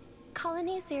duty,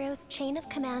 Colony Zero's chain of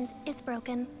command is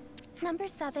broken. Number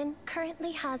 7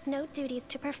 currently has no duties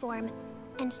to perform,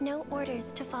 and no orders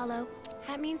to follow.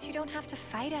 That means you don't have to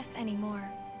fight us anymore.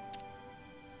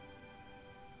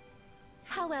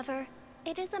 However,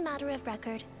 it is a matter of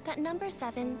record that Number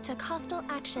 7 took hostile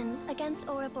action against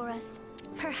Ouroboros.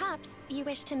 Perhaps you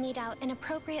wish to mete out an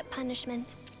appropriate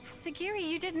punishment. Sagiri,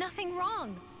 you did nothing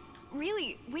wrong.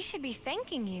 Really, we should be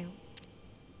thanking you.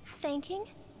 Thanking?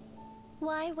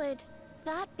 Why would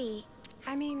that be?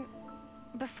 I mean,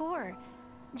 before,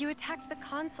 you attacked the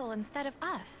Consul instead of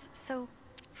us, so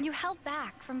you held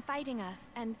back from fighting us,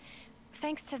 and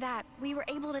thanks to that, we were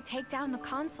able to take down the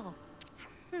Consul.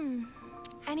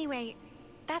 Anyway,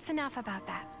 that's enough about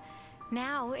that.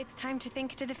 Now it's time to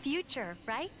think to the future,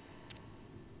 right?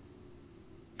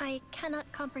 I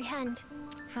cannot comprehend.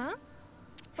 Huh?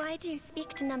 Why do you speak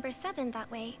to Number 7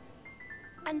 that way?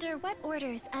 Under what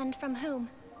orders and from whom?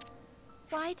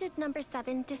 Why did Number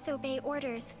 7 disobey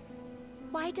orders?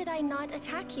 Why did I not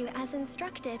attack you as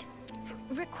instructed?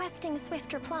 Requesting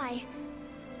swift reply.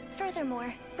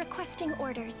 Furthermore, requesting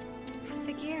orders.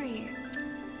 Sagiri.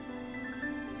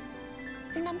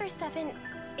 Number 7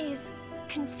 is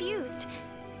confused.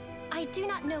 I do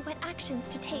not know what actions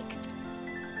to take.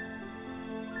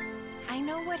 I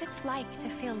know what it's like to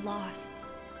feel lost,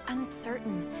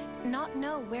 uncertain, not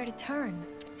know where to turn.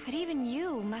 But even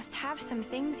you must have some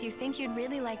things you think you'd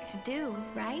really like to do,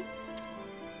 right?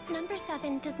 Number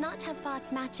 7 does not have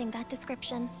thoughts matching that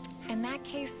description. In that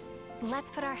case, let's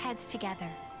put our heads together.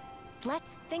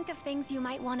 Let's think of things you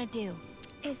might want to do.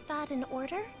 Is that an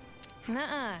order?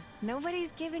 Nuh-uh.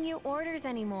 Nobody's giving you orders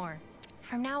anymore.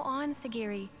 From now on,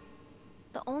 Sagiri,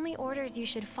 the only orders you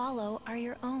should follow are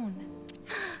your own.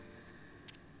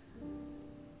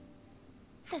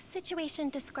 The situation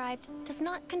described does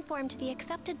not conform to the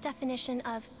accepted definition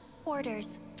of orders.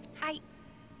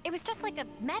 It was just like a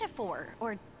metaphor,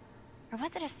 or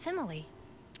was it a simile?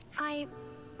 I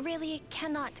really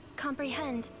cannot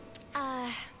comprehend.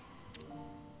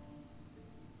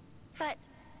 But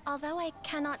although I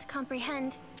cannot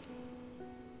comprehend,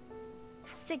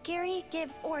 Sagiri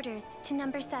gives orders to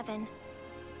Number 7.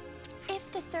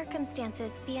 If the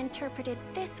circumstances be interpreted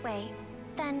this way,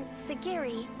 then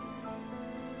Sagiri,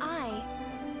 I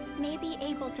may be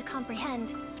able to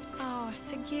comprehend. Oh,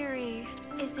 Sagiri.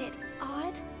 Is it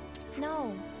odd?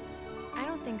 No, I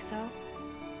don't think so.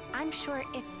 I'm sure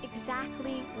it's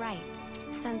exactly right,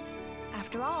 since,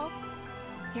 after all,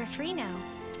 you're free now.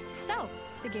 So,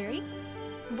 Sagiri,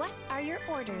 what are your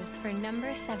orders for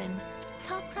Number 7?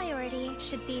 Top priority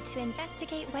should be to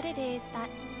investigate what it is that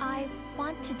I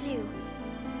want to do.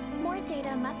 More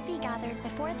data must be gathered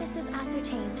before this is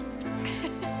ascertained.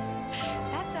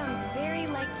 That sounds very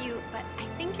like you, but I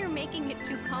think you're making it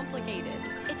too complicated.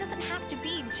 It doesn't have to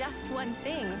be just one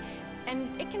thing,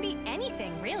 and it can be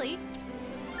anything, really.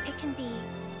 It can be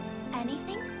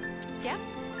anything? Yeah,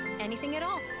 anything at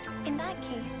all. In that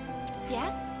case...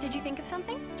 Yes? Did you think of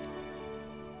something?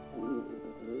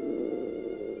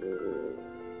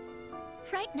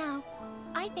 Right now,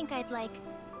 I think I'd like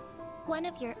one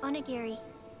of your onigiri,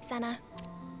 Senna.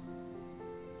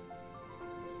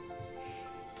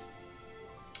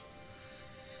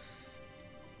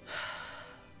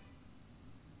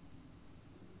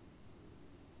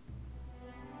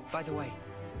 By the way,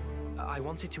 I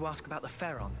wanted to ask about the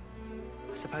Pharaon.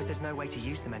 I suppose there's no way to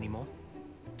use them anymore.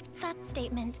 That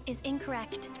statement is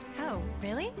incorrect. Oh,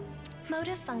 really?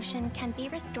 Motive function can be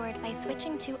restored by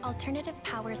switching to alternative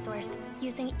power source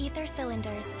using ether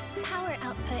cylinders. Power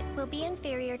output will be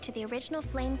inferior to the original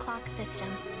flame clock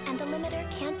system, and the limiter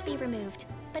can't be removed,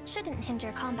 but shouldn't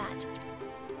hinder combat.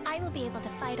 I will be able to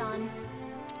fight on.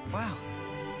 Wow.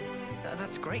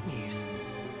 That's great news.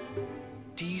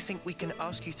 Do you think we can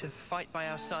ask you to fight by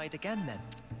our side again, then?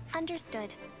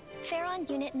 Understood. Pharaon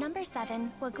Unit Number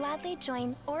 7 will gladly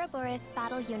join Ouroboros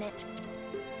Battle Unit.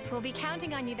 We'll be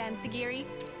counting on you then, Sagiri.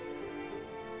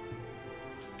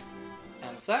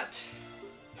 And with that,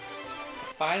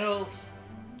 the final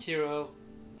hero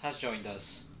has joined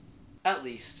us. At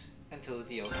least until the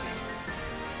DLC.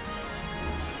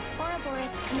 Ouroboros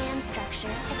command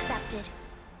structure accepted.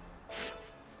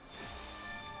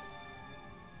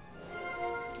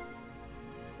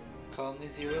 Colony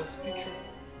Zero's future.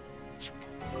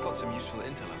 Got some useful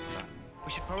intel after that.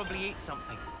 We should probably eat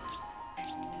something.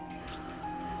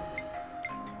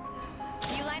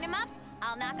 You line him up,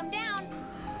 I'll knock him down.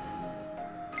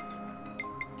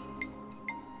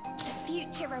 The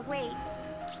future awaits.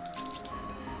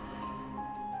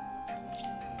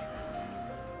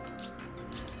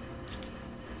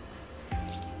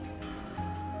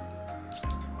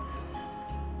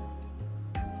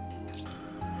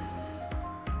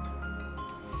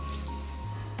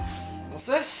 With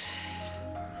this,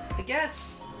 I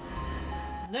guess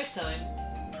next time,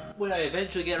 when I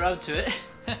eventually get around to it,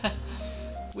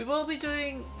 we will be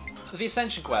doing the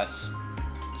Ascension quest.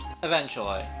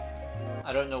 Eventually.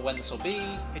 I don't know when this will be,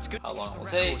 how long it will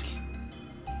take,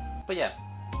 but yeah.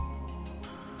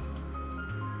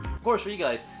 Of course, for you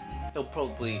guys, it'll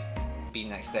probably be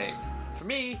next day. For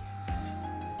me,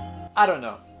 I don't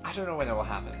know. I don't know when it will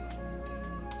happen.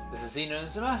 This is Xeno and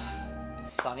Zima,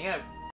 signing out.